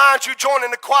 He don't mind you joining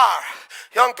the choir.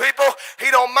 Young people, he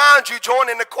don't mind you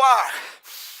joining the choir.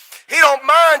 He don't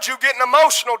mind you getting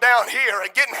emotional down here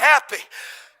and getting happy.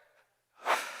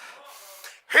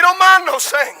 He don't mind those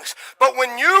things. But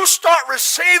when you start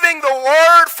receiving the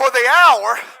word for the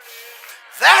hour,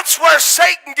 that's where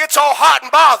Satan gets all hot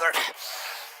and bothered.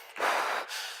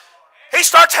 He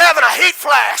starts having a heat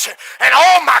flash, and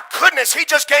oh my goodness, he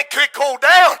just can't cool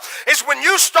down. It's when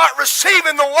you start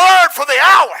receiving the word for the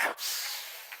hour.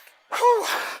 Whew.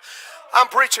 I'm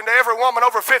preaching to every woman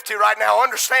over 50 right now.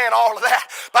 Understand all of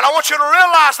that. But I want you to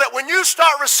realize that when you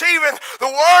start receiving the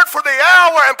word for the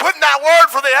hour and putting that word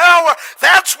for the hour,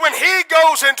 that's when he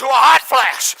goes into a hot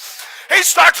flash. He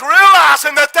starts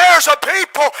realizing that there's a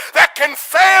people that can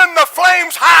fan the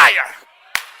flames higher,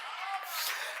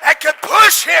 that can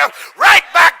push him right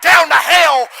back down to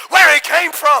hell where he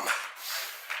came from.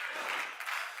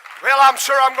 Well, I'm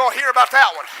sure I'm going to hear about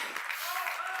that one.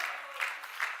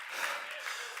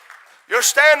 You're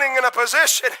standing in a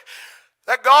position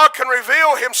that God can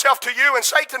reveal himself to you, and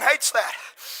Satan hates that.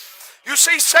 You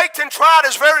see, Satan tried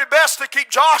his very best to keep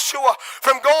Joshua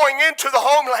from going into the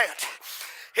homeland.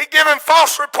 He gave him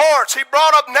false reports. He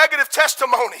brought up negative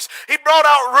testimonies. He brought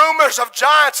out rumors of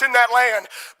giants in that land.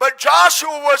 But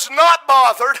Joshua was not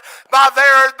bothered by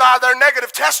their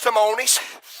negative testimonies.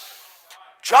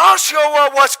 Joshua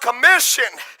was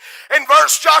commissioned, In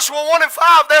verse Joshua 1 and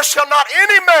 5, there shall not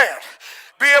any man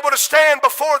be able to stand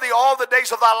before thee all the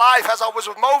days of thy life. As I was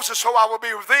with Moses, so I will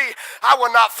be with thee. I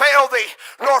will not fail thee,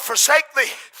 nor forsake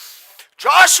thee.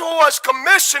 Joshua was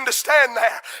commissioned to stand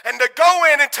there and to go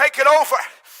in and take it over.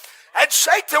 And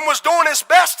Satan was doing his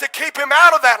best to keep him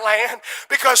out of that land,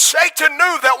 because Satan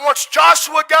knew that once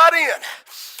Joshua got in,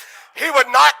 he would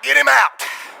not get him out.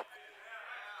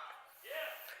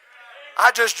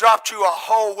 I just dropped you a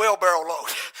whole wheelbarrow load.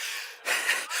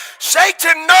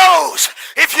 Satan knows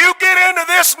if you get into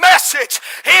this message,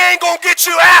 he ain't going to get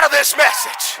you out of this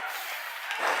message.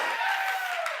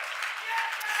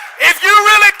 If you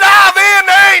really dive in,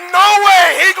 there ain't no way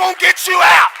he going to get you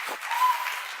out.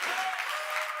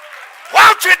 Why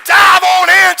don't you dive on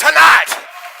in tonight?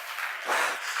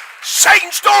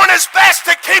 Satan's doing his best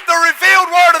to keep the revealed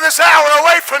word of this hour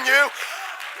away from you.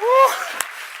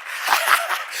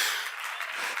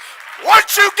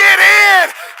 Once you get in,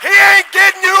 he ain't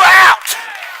getting you out.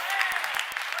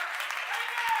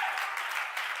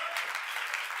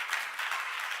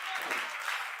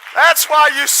 That's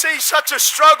why you see such a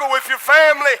struggle with your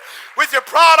family, with your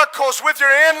prodigals, with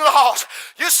your in-laws.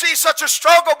 You see such a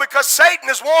struggle because Satan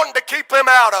is wanting to keep them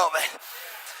out of it.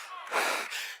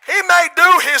 He may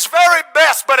do his very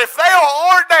best, but if they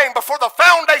are ordained before the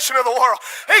foundation of the world,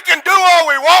 he can do all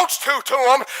he wants to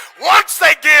them. Once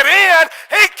they get in,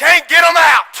 he can't get them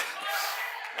out.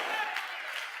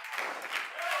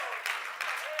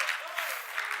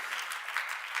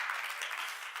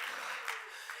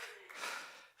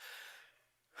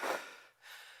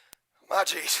 My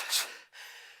Jesus.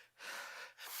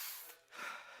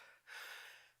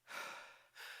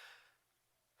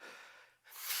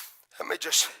 Let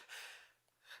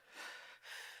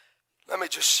me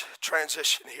just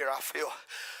transition here. I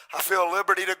feel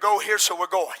liberty to go here, so we're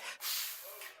going.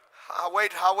 I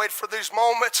wait for these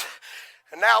moments,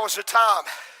 and now is the time.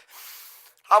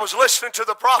 I was listening to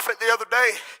the prophet the other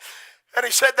day, and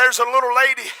he said there's a little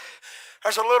lady.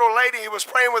 He was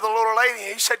praying with a little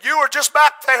lady. He said, you were just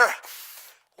back there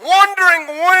wondering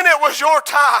when it was your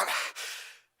time.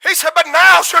 He said, but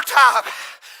now's your time.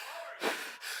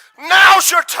 Now's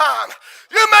your time.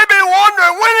 You may be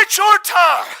wondering when it's your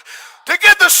time to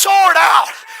get the sword out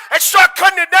and start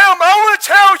cutting it down. But I want to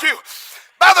tell you,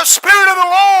 by the Spirit of the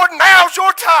Lord, now's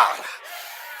your time.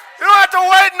 You don't have to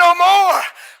wait no more.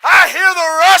 I hear the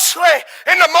rustling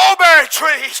in the mulberry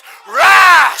trees.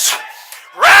 Rise.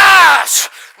 Rise.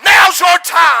 Now's your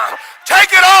time.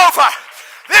 Take it over.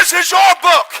 This is your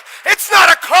book. It's not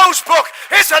a closed book.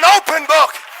 It's an open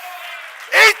book.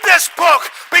 Eat this book.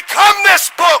 Become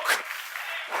this book.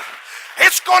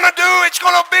 It's going to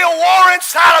be a war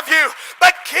inside of you,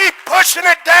 but keep pushing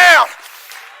it down.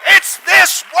 It's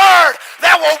this word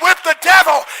that will whip the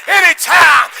devil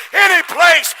anytime, any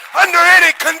place, under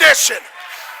any condition.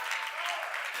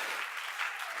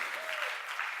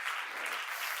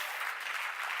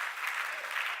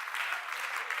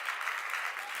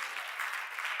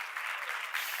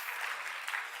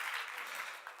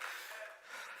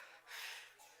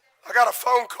 I got a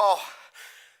phone call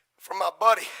from my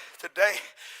buddy today,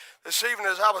 this evening,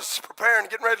 as I was preparing,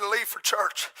 getting ready to leave for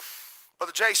church.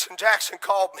 Brother Jason Jackson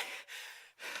called me.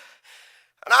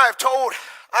 And I've told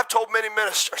many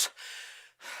ministers,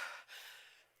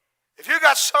 if you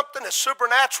got something that's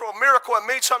supernatural, a miracle, and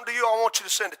means something to you, I want you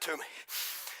to send it to me.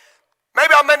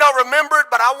 Maybe I may not remember it,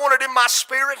 but I want it in my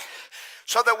spirit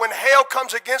so that when hell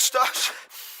comes against us,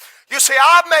 you see,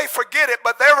 I may forget it,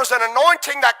 but there is an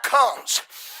anointing that comes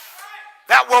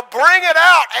that will bring it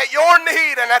out at your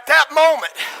need and at that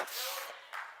moment.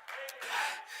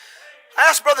 I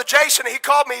asked Brother Jason, he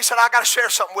called me, he said, I got to share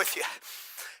something with you.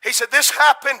 He said, this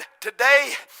happened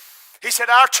today. He said,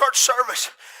 our church service.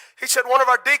 He said, one of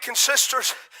our deacon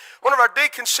sisters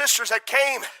that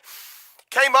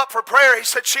came up for prayer, he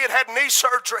said she had knee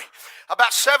surgery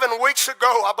about 7 weeks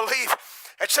ago, I believe.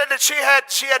 And said that she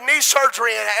had knee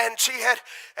surgery and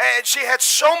she had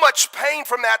so much pain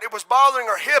from that. It was bothering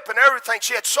her hip and everything.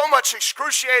 She had so much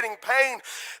excruciating pain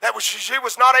that she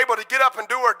was not able to get up and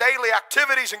do her daily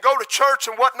activities and go to church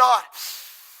and whatnot.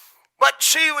 But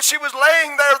she was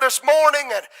laying there this morning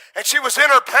and she was in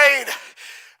her pain.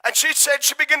 And she said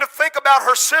she began to think about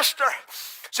her sister.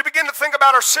 She began to think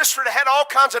about her sister that had all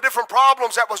kinds of different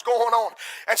problems that was going on.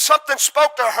 And something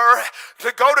spoke to her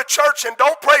to go to church and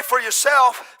don't pray for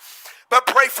yourself, but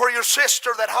pray for your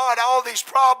sister that had all these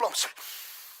problems.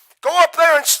 Go up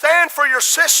there and stand for your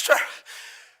sister.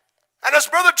 And as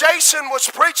Brother Jason was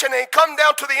preaching and he come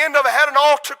down to the end of it, had an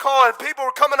altar call and people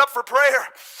were coming up for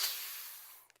prayer.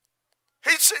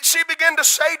 She began to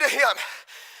say to him,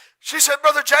 she said,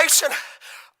 Brother Jason,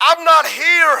 I'm not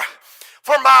here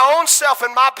For my own self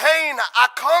and my pain, I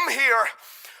come here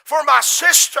for my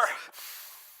sister.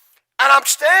 And I'm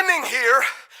standing here,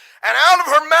 and out of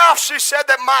her mouth she said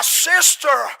that my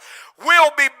sister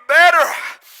will be better.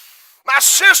 My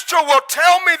sister will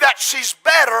tell me that she's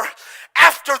better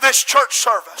after this church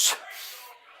service.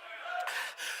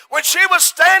 When she was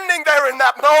standing there in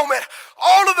that moment,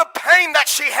 all of the pain that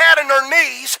she had in her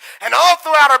knees and all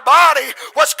throughout her body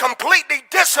was completely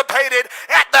dissipated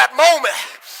at that moment.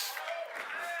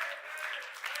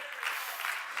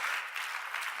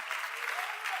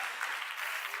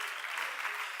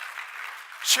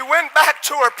 She went back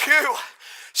to her pew.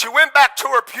 She went back to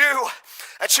her pew,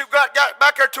 and she got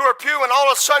back there to her pew, and all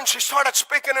of a sudden she started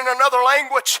speaking in another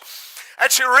language.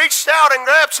 And she reached out and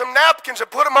grabbed some napkins and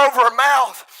put them over her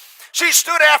mouth. She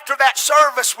stood after that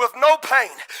service with no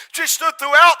pain. She stood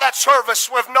throughout that service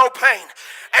with no pain.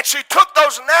 And she took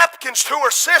those napkins to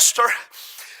her sister,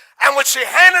 and when she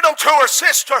handed them to her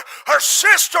sister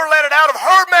let it out of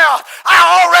her mouth,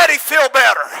 I already feel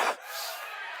better.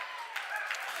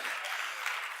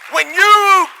 When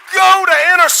you go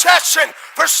to intercession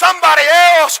for somebody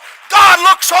else, God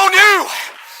looks on you.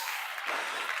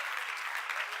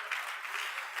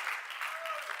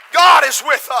 God is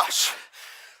with us.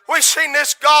 We've seen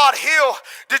this God heal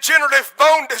degenerative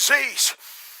bone disease.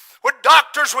 When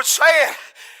doctors would say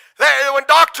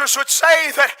that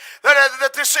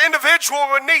this individual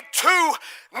would need 2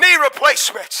 knee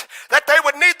replacements, that they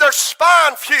would need their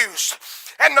spine fused.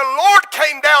 And the Lord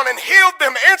came down and healed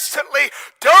them instantly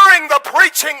during the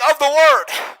preaching of the word.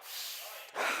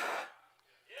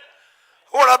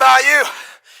 What about you?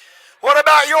 What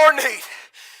about your need?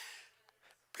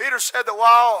 Peter said that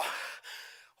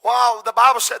while the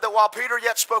Bible said that while Peter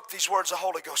yet spoke these words, the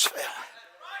Holy Ghost fell.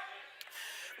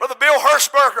 Brother Bill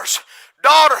Hirschberger's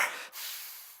daughter,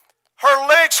 her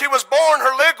leg, she was born,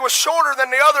 her leg was shorter than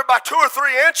the other by 2 or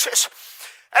 3 inches.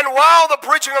 And while the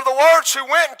preaching of the word, she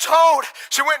went and told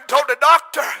the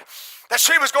doctor that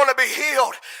she was going to be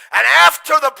healed. And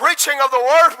after the preaching of the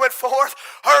word went forth,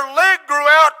 her leg grew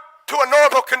out to a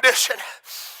normal condition.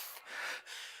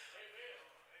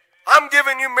 I'm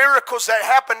giving you miracles that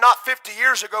happened not 50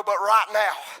 years ago, but right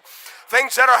now.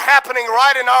 Things that are happening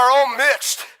right in our own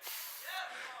midst.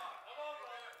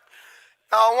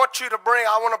 Now I want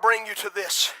to bring you to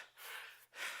this.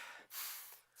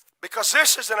 Because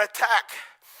this is an attack.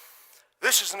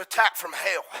 This is an attack from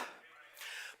hell.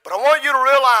 But I want you to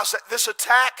realize that this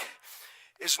attack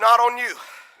is not on you.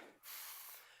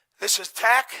 This is an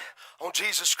attack on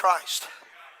Jesus Christ.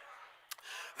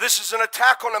 This is an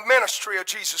attack on the ministry of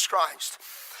Jesus Christ.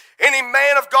 Any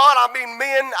man of God, I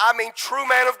mean true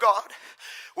man of God,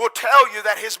 will tell you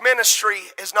that his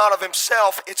ministry is not of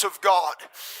himself, it's of God.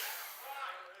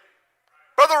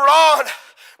 Brother Ron,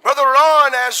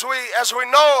 as we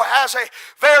know, has a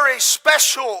very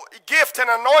special gift and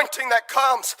anointing that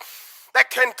comes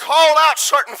that can call out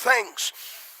certain things.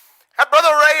 At Brother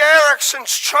Ray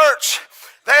Erickson's church,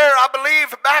 there, I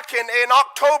believe, back in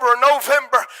October or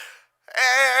November,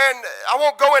 and I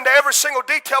won't go into every single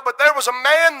detail, but there was a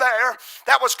man there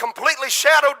that was completely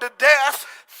shadowed to death.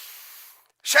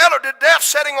 Shadowed to death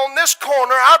sitting on this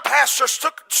corner. Our pastor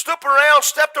stepped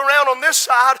around on this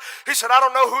side. He said, I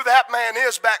don't know who that man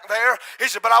is back there. He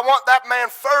said, but I want that man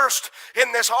first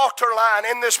in this altar line,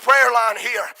 in this prayer line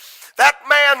here. That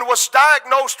man was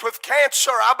diagnosed with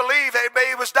cancer. I believe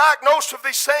he was diagnosed with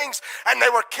these things, and they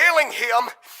were killing him.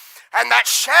 And that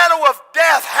shadow of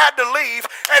death had to leave.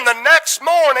 And the next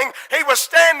morning, he was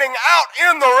standing out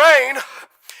in the rain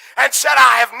and said,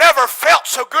 I have never felt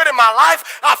so good in my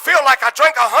life. I feel like I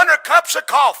drank 100 cups of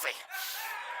coffee.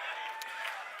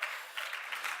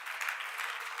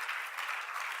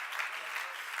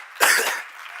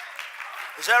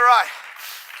 Is that right?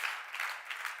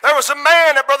 There was a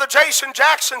man at Brother Jason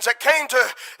Jackson's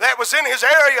that was in his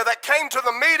area that came to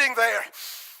the meeting there.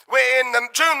 In the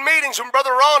June meetings when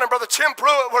Brother Ron and Brother Tim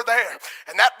Pruitt were there.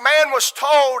 And that man was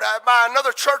told by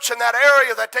another church in that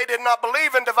area that they did not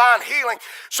believe in divine healing.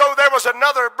 So there was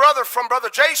another brother from Brother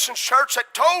Jason's church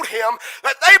that told him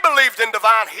that they believed in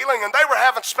divine healing and they were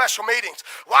having special meetings.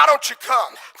 Why don't you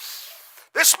come?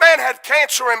 This man had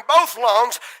cancer in both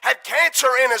lungs, had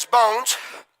cancer in his bones.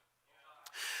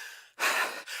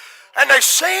 And they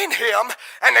seen him,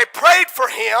 and they prayed for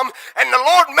him, and the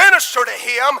Lord ministered to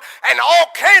him, and all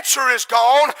cancer is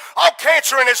gone, all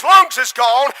cancer in his lungs is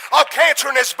gone, all cancer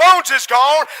in his bones is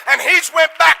gone, and he's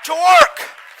went back to work.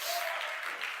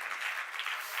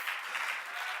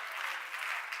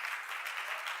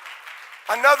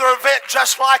 Another event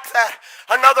just like that,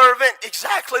 another event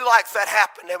exactly like that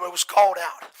happened, and it was called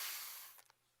out.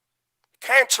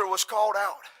 Cancer was called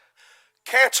out.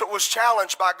 Cancer was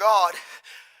challenged by God,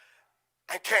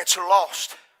 and cancer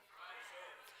lost.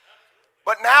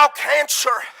 But now cancer,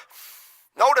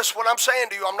 notice what I'm saying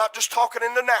to you, I'm not just talking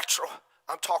in the natural,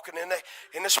 I'm talking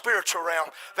in the spiritual realm.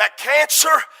 That cancer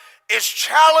is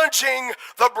challenging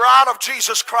the bride of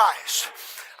Jesus Christ.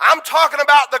 I'm talking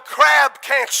about the crab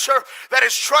cancer that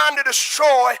is trying to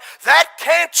destroy. That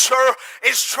cancer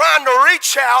is trying to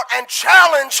reach out and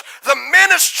challenge the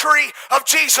ministry of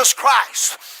Jesus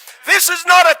Christ. This is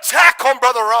not an attack on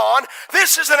Brother Ron.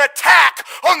 This is an attack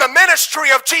on the ministry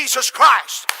of Jesus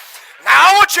Christ. Now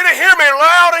I want you to hear me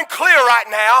loud and clear right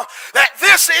now that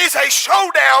this is a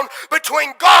showdown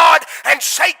between God and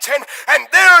Satan, and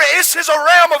this is a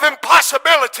realm of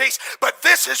impossibilities, but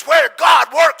this is where God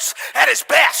works at his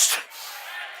best.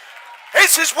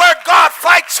 This is where God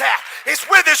fights at. It's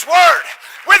with his word,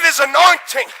 with his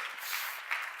anointing.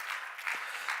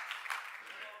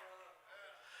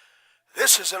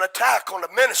 This is an attack on the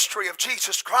ministry of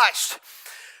Jesus Christ.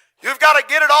 You've got to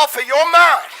get it off of your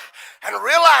mind and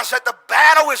realize that the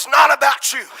battle is not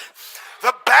about you.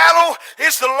 The battle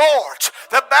is the Lord's.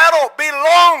 The battle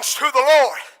belongs to the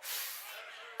Lord.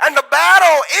 And the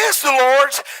battle is the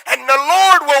Lord's, and the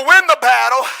Lord will win the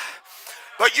battle,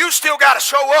 but you still got to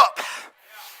show up.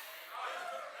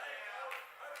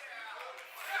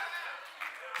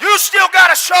 You still got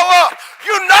to show up.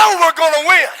 You know we're going to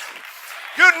win.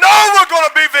 You know we're going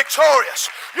to be victorious.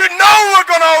 You know we're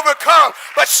going to overcome.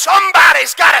 But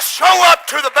somebody's got to show up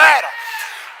to the battle.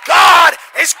 God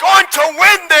is going to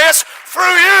win this through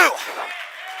you.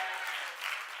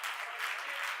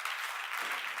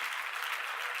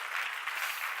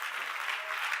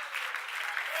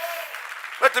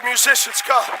 Let the musicians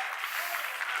come.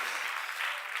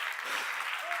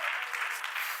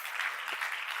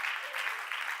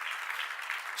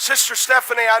 Sister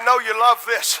Stephanie, I know you love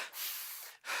this.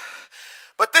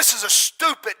 But this is a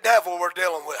stupid devil we're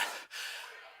dealing with.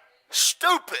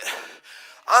 Stupid.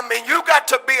 I mean, you got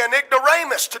to be an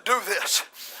ignoramus to do this.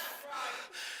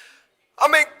 I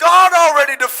mean, God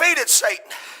already defeated Satan.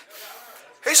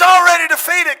 He's already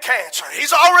defeated cancer.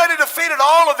 He's already defeated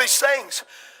all of these things.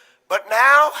 But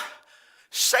now,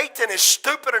 Satan is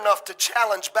stupid enough to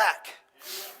challenge back.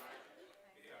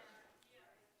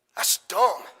 That's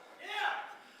dumb.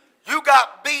 You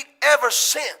got beat ever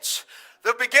since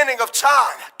the beginning of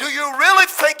time. Do you really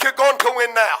think you're going to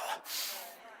win now?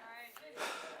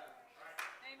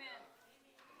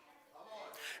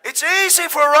 It's easy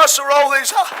for us to roll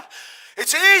these up.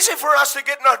 It's easy for us to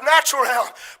get in a natural realm.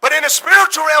 But in a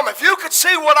spiritual realm, if you could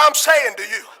see what I'm saying to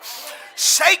you,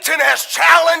 Satan has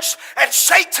challenged and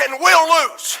Satan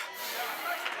will lose.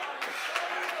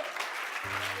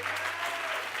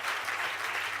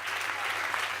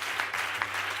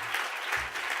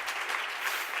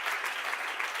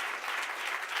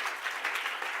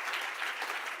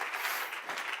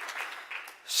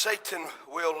 Satan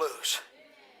will lose.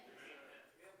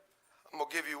 I'm going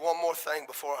to give you one more thing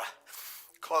before I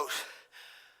close.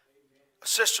 A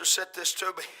sister said this to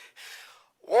me.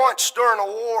 Once during a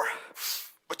war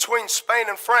between Spain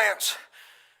and France,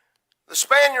 the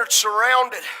Spaniards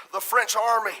surrounded the French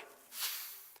army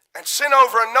and sent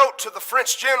over a note to the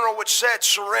French general which said,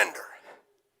 "Surrender.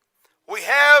 We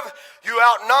have you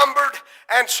outnumbered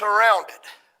and surrounded."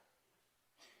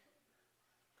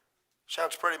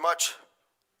 Sounds pretty much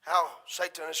how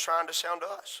Satan is trying to sound to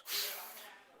us.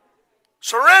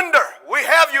 Surrender. We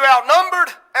have you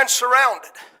outnumbered and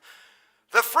surrounded.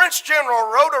 The French general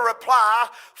wrote a reply,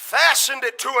 fastened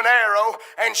it to an arrow,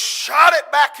 and shot it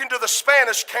back into the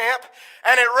Spanish camp,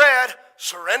 and it read,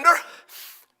 "Surrender?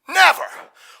 Never.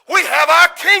 We have our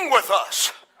king with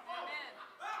us."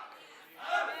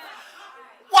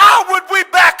 Why would we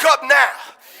back up now?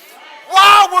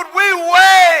 Why would we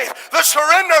wave the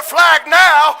surrender flag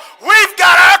now? We've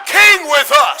got our king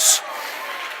with us.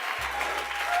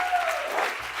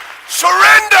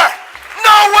 Surrender?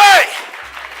 No way.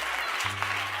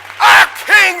 Our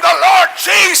King, the Lord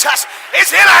Jesus,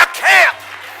 is in our camp.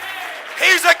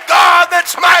 He's a God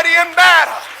that's mighty in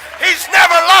battle. He's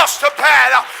never lost a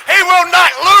battle. He will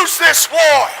not lose this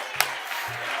war.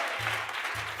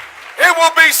 It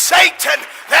will be Satan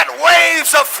that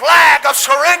waves a flag of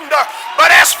surrender.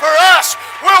 But as for us,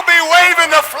 we'll be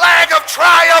waving the flag of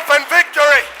triumph and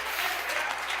victory.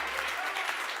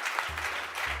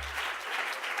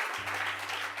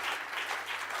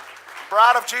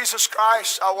 Bride of Jesus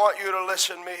Christ, I want you to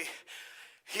listen to me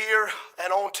here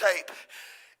and on tape.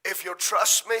 If you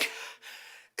trust me,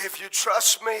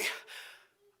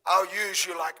 I'll use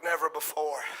you like never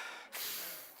before.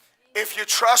 If you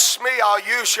trust me, I'll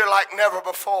use you like never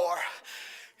before.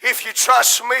 If you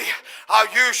trust me,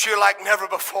 I'll use you like never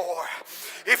before.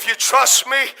 If you trust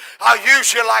me, I'll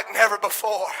use you like never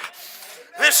before.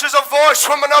 This is a voice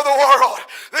from another world.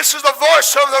 This is the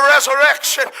voice of the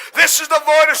resurrection. This is the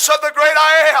voice of the great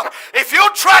I am. If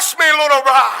you'll trust me, little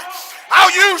bride,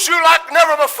 I'll use you like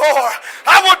never before.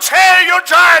 I will tear your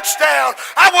giants down.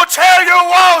 I will tear your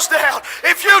walls down.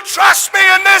 If you trust me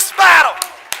in this battle,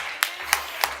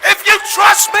 if you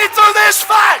trust me through this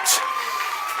fight,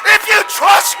 if you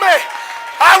trust me,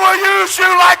 I will use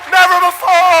you like never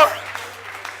before.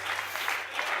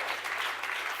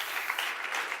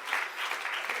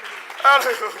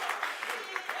 Hallelujah.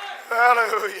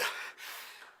 Hallelujah.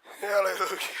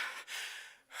 Hallelujah.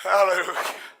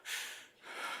 Hallelujah.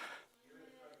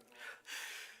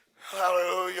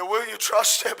 Hallelujah. Will you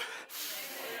trust him?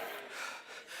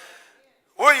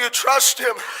 Will you trust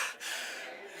him?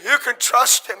 You can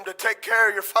trust him to take care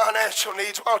of your financial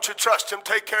needs. Why don't you trust him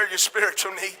to take care of your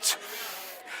spiritual needs?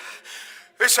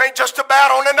 This ain't just a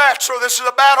battle in the natural. This is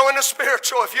a battle in the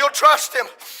spiritual. If you'll trust him,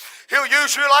 he'll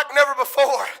use you like never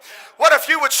before. What if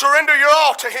you would surrender your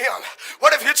all to him?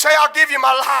 What if you'd say, I'll give you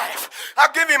my life.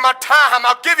 I'll give you my time.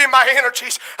 I'll give you my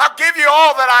energies. I'll give you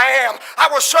all that I am. I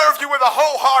will serve you with a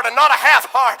whole heart and not a half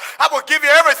heart. I will give you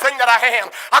everything that I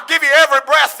am. I'll give you every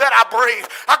breath that I breathe.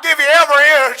 I'll give you every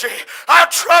energy. I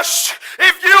trust,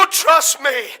 if you trust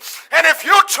me, and if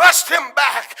you trust him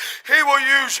back, he will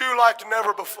use you like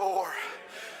never before.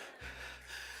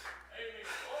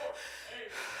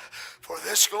 For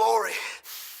this glory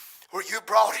were you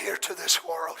brought here to this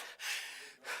world.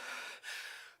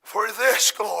 For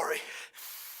this glory,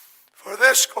 for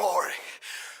this glory,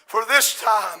 for this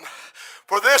time,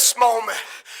 for this moment,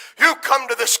 you come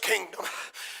to this kingdom.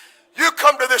 You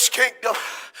come to this kingdom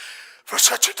for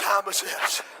such a time as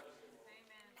this.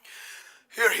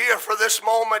 You're here for this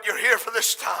moment. You're here for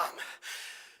this time.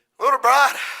 Little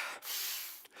bride,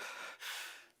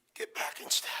 get back in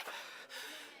step.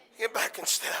 Get back in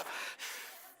step.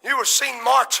 You were seen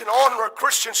marching onward,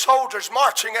 Christian soldiers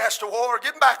marching as to war.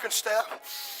 Get back in step.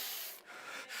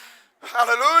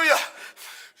 Hallelujah.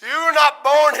 You were not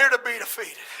born here to be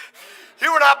defeated.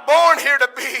 You were not born here to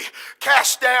be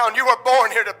cast down. You were born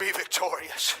here to be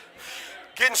victorious.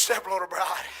 Get in step, little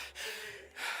bride.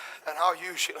 And I'll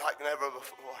use you like never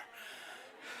before.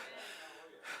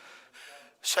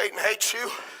 Satan hates you.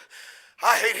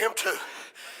 I hate him too.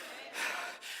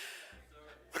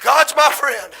 But God's my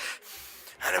friend.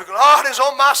 And if God is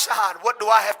on my side, what do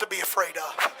I have to be afraid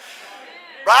of?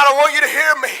 Bride, I want you to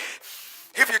hear me.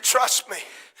 If you trust me,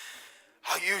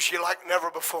 I'll use you like never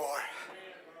before.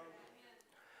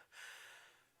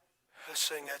 Let's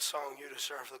sing that song, You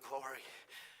Deserve the Glory.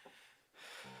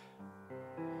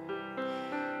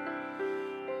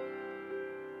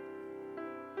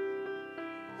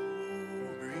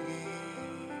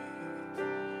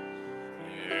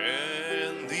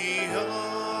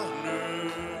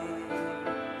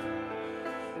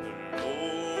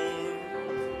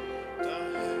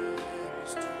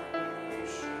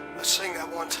 Sing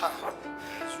that one time.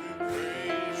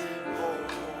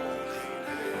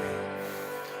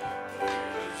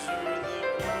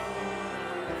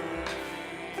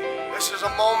 This is a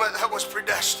moment that was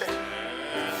predestined.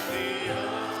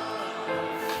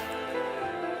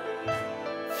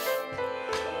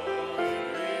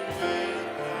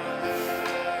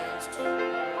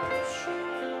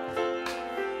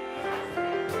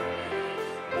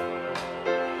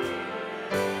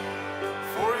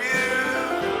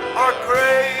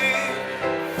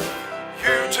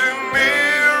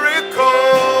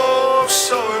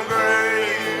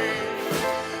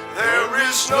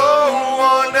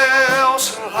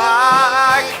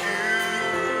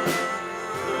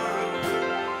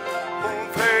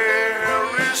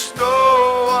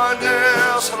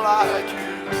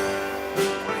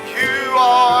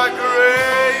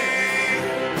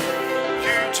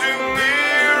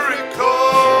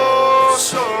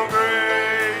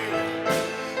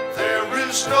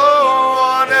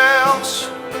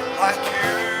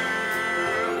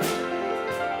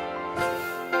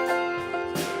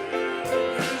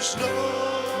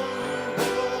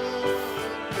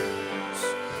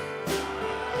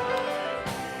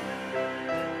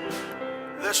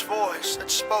 This voice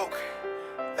that spoke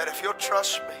that if you'll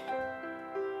trust me,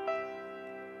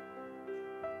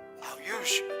 I'll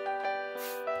use you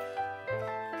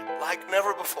like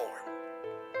never before.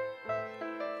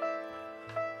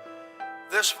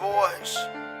 This voice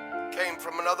came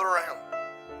from another realm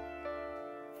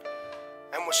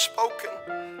and was spoken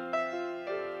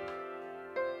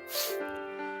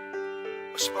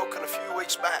a few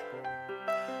weeks back.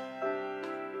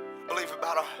 I believe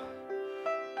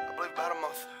believe about a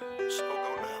month or so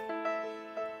ago now.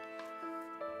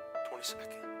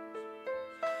 22nd.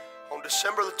 On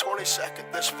December the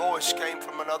 22nd, this voice came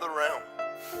from another realm.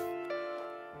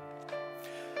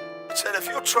 It said, if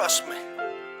you'll trust me,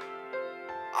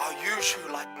 I'll use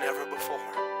you like never before.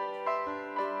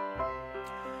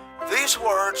 These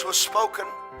words were spoken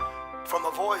from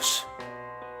a voice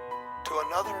to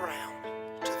another realm,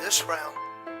 to this realm,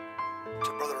 to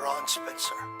Brother Ron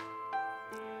Spencer.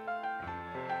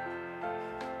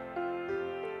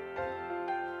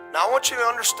 Now I want you to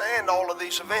understand all of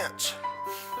these events.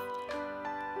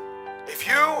 If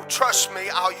you trust me,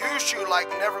 I'll use you like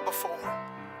never before.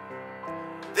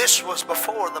 This was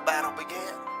before the battle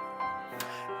began.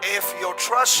 If you'll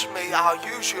trust me, I'll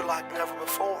use you like never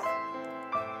before.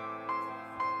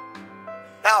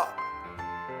 Now,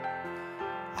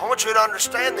 I want you to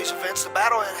understand these events. The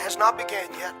battle has not begun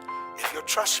yet. If you'll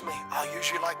trust me, I'll use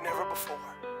you like never before.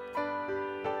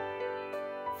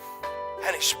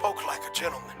 And he spoke like a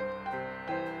gentleman.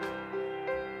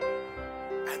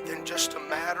 And then just a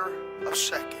matter of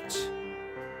seconds,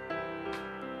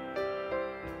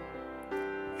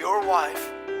 your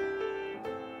wife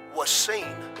was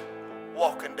seen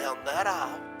walking down that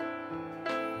aisle,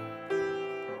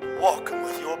 walking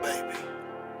with your baby,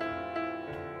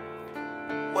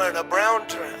 wearing a brown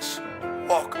dress,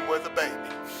 walking with a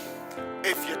baby.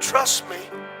 If you trust me,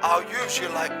 I'll use you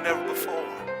like never before.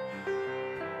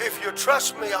 If you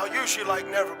trust me, I'll use you like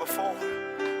never before.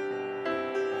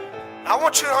 I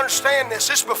want you to understand this.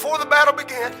 This is before the battle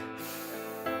began.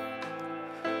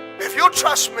 If you'll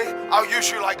trust me, I'll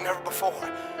use you like never before.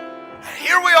 And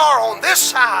here we are on this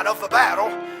side of the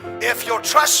battle. If you'll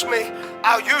trust me,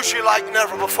 I'll use you like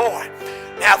never before.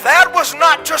 Now that was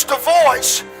not just a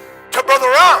voice to Brother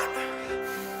Ron.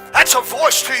 That's a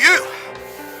voice to you.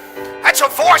 That's a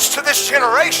voice to this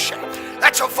generation.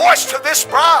 That's a voice to this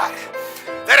bride.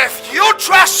 That if you'll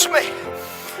trust me,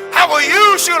 I will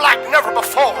use you like never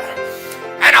before.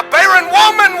 And a barren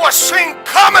woman was seen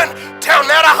coming down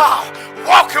that aisle,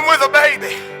 walking with a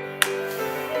baby.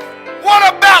 What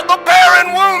about the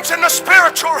barren wombs in the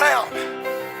spiritual realm?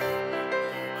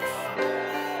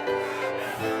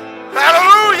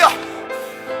 Hallelujah.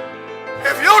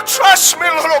 If you'll trust me,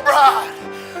 little bride,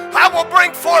 I will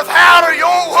bring forth out of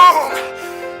your womb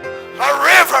a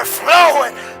river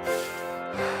flowing.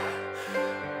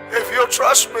 If you'll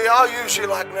trust me, I'll use you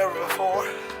like never before.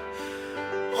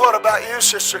 What about you,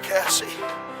 Sister Cassie?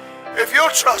 If you'll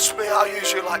trust me, I'll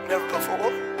use you like never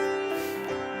before.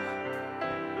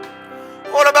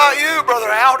 What about you,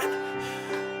 Brother Alden?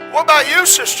 What about you,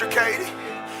 Sister Katie?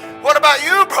 What about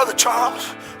you, Brother Charles?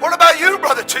 What about you,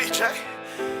 Brother TJ?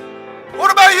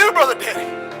 What about you, Brother Denny?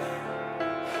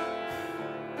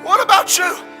 What about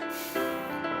you?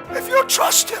 If you'll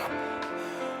trust him,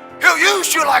 he'll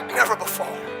use you like never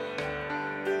before.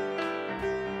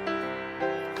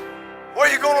 Where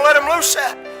are you going to let him loose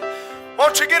at? Why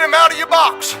don't you get him out of your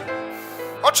box?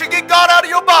 Why don't you get God out of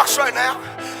your box right now?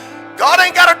 God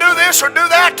ain't got to do this or do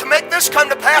that to make this come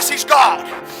to pass. He's God.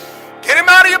 Get him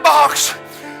out of your box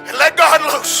and let God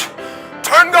loose.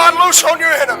 Turn God loose on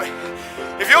your enemy.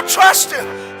 If you'll trust him,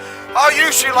 I'll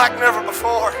use you like never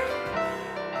before.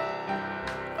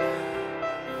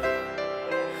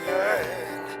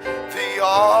 And the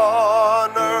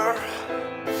honor.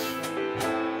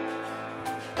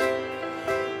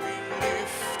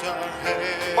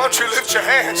 Why don't you lift your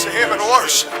hands to him and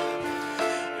worship?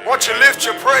 Why don't you lift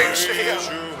your praise to him?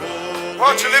 Why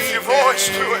don't you lift your voice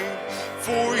to him?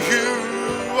 For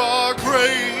you are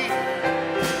great.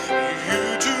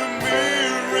 You do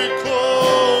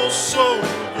miracles so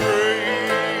great.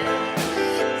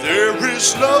 There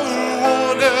is no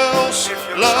one else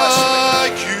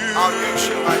like you. I'll use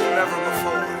you like never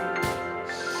before.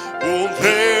 Oh,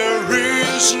 there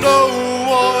is no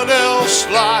one else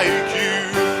like you.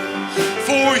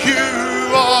 For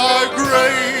you are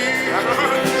great.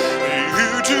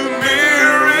 You do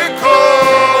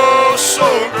miracles so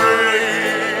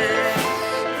great.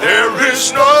 There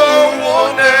is no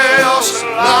one else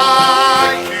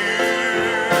like you.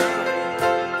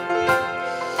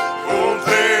 Oh,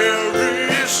 there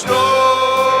is no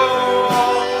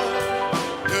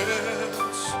one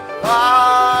else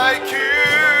Like you.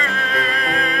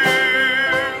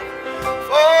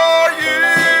 For you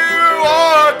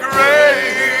are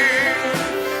great.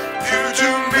 You do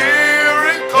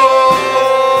miracles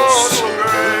so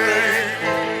great.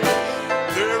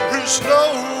 There is no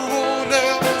one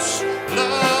else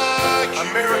like A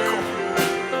you. miracle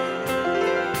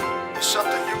is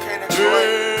something you can't explain.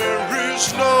 There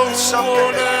is no something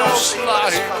one that you don't else see when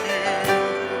like it's coming. you.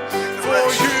 You can For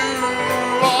rest. you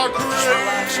are Just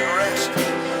relax and great. rest.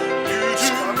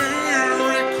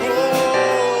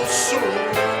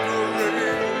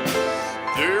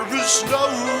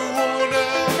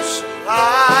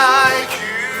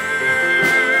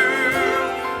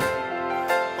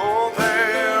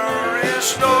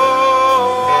 is no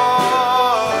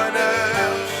one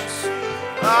else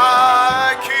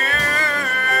like you.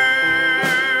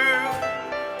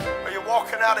 Are you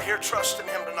walking out of here trusting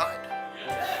Him tonight?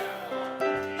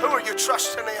 Who are you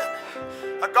trusting in?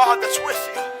 A God that's with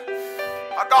you.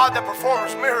 A God that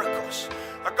performs miracles.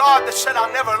 A God that said,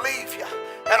 I'll never leave you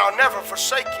and I'll never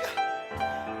forsake you.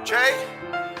 Jay,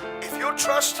 if you'll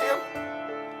trust Him,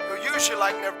 He'll use you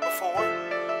like never before.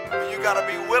 But you got to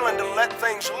be willing to let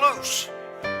things loose.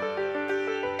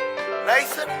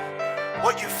 Nathan,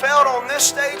 what you felt on this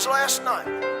stage last night,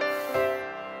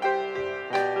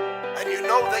 and you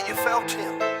know that you felt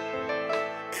Him.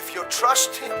 If you'll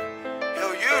trust Him,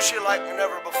 He'll use you like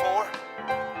never before.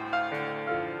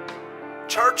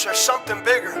 Church, there's something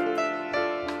bigger.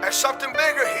 There's something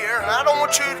bigger here, and I don't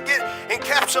want you to get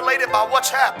encapsulated by what's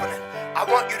happening. I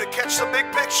want you to catch the big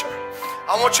picture.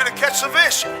 I want you to catch the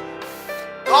vision.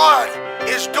 God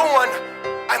is doing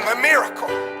a miracle,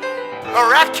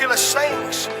 miraculous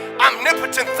things,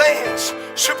 omnipotent things,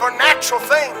 supernatural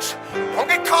things. Don't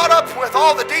get caught up with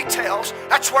all the details.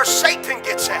 That's where Satan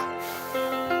gets out.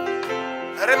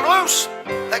 Let him loose.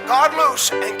 Let God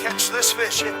loose and catch this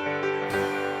vision.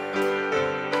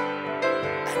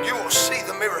 And you will see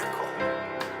the miracle.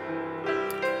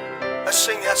 Let's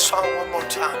sing that song one more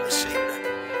time this evening.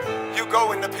 You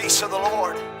go in the peace of the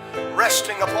Lord,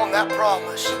 resting upon that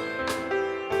promise.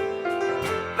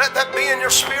 Let that be in your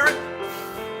spirit.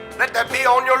 Let that be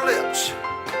on your lips.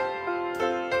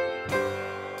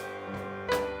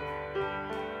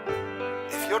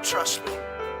 If you'll trust me,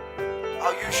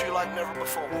 I'll use you like never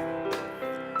before.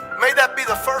 May that be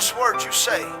the first words you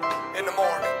say in the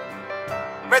morning.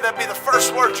 May that be the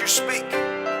first words you speak.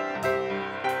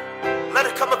 Let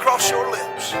it come across your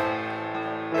lips.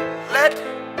 Let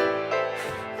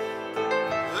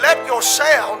your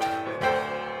sound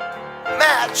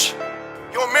match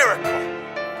your miracle.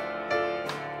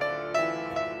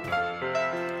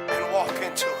 And walk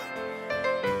into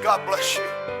it. God bless you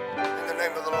in the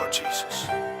name of the Lord Jesus.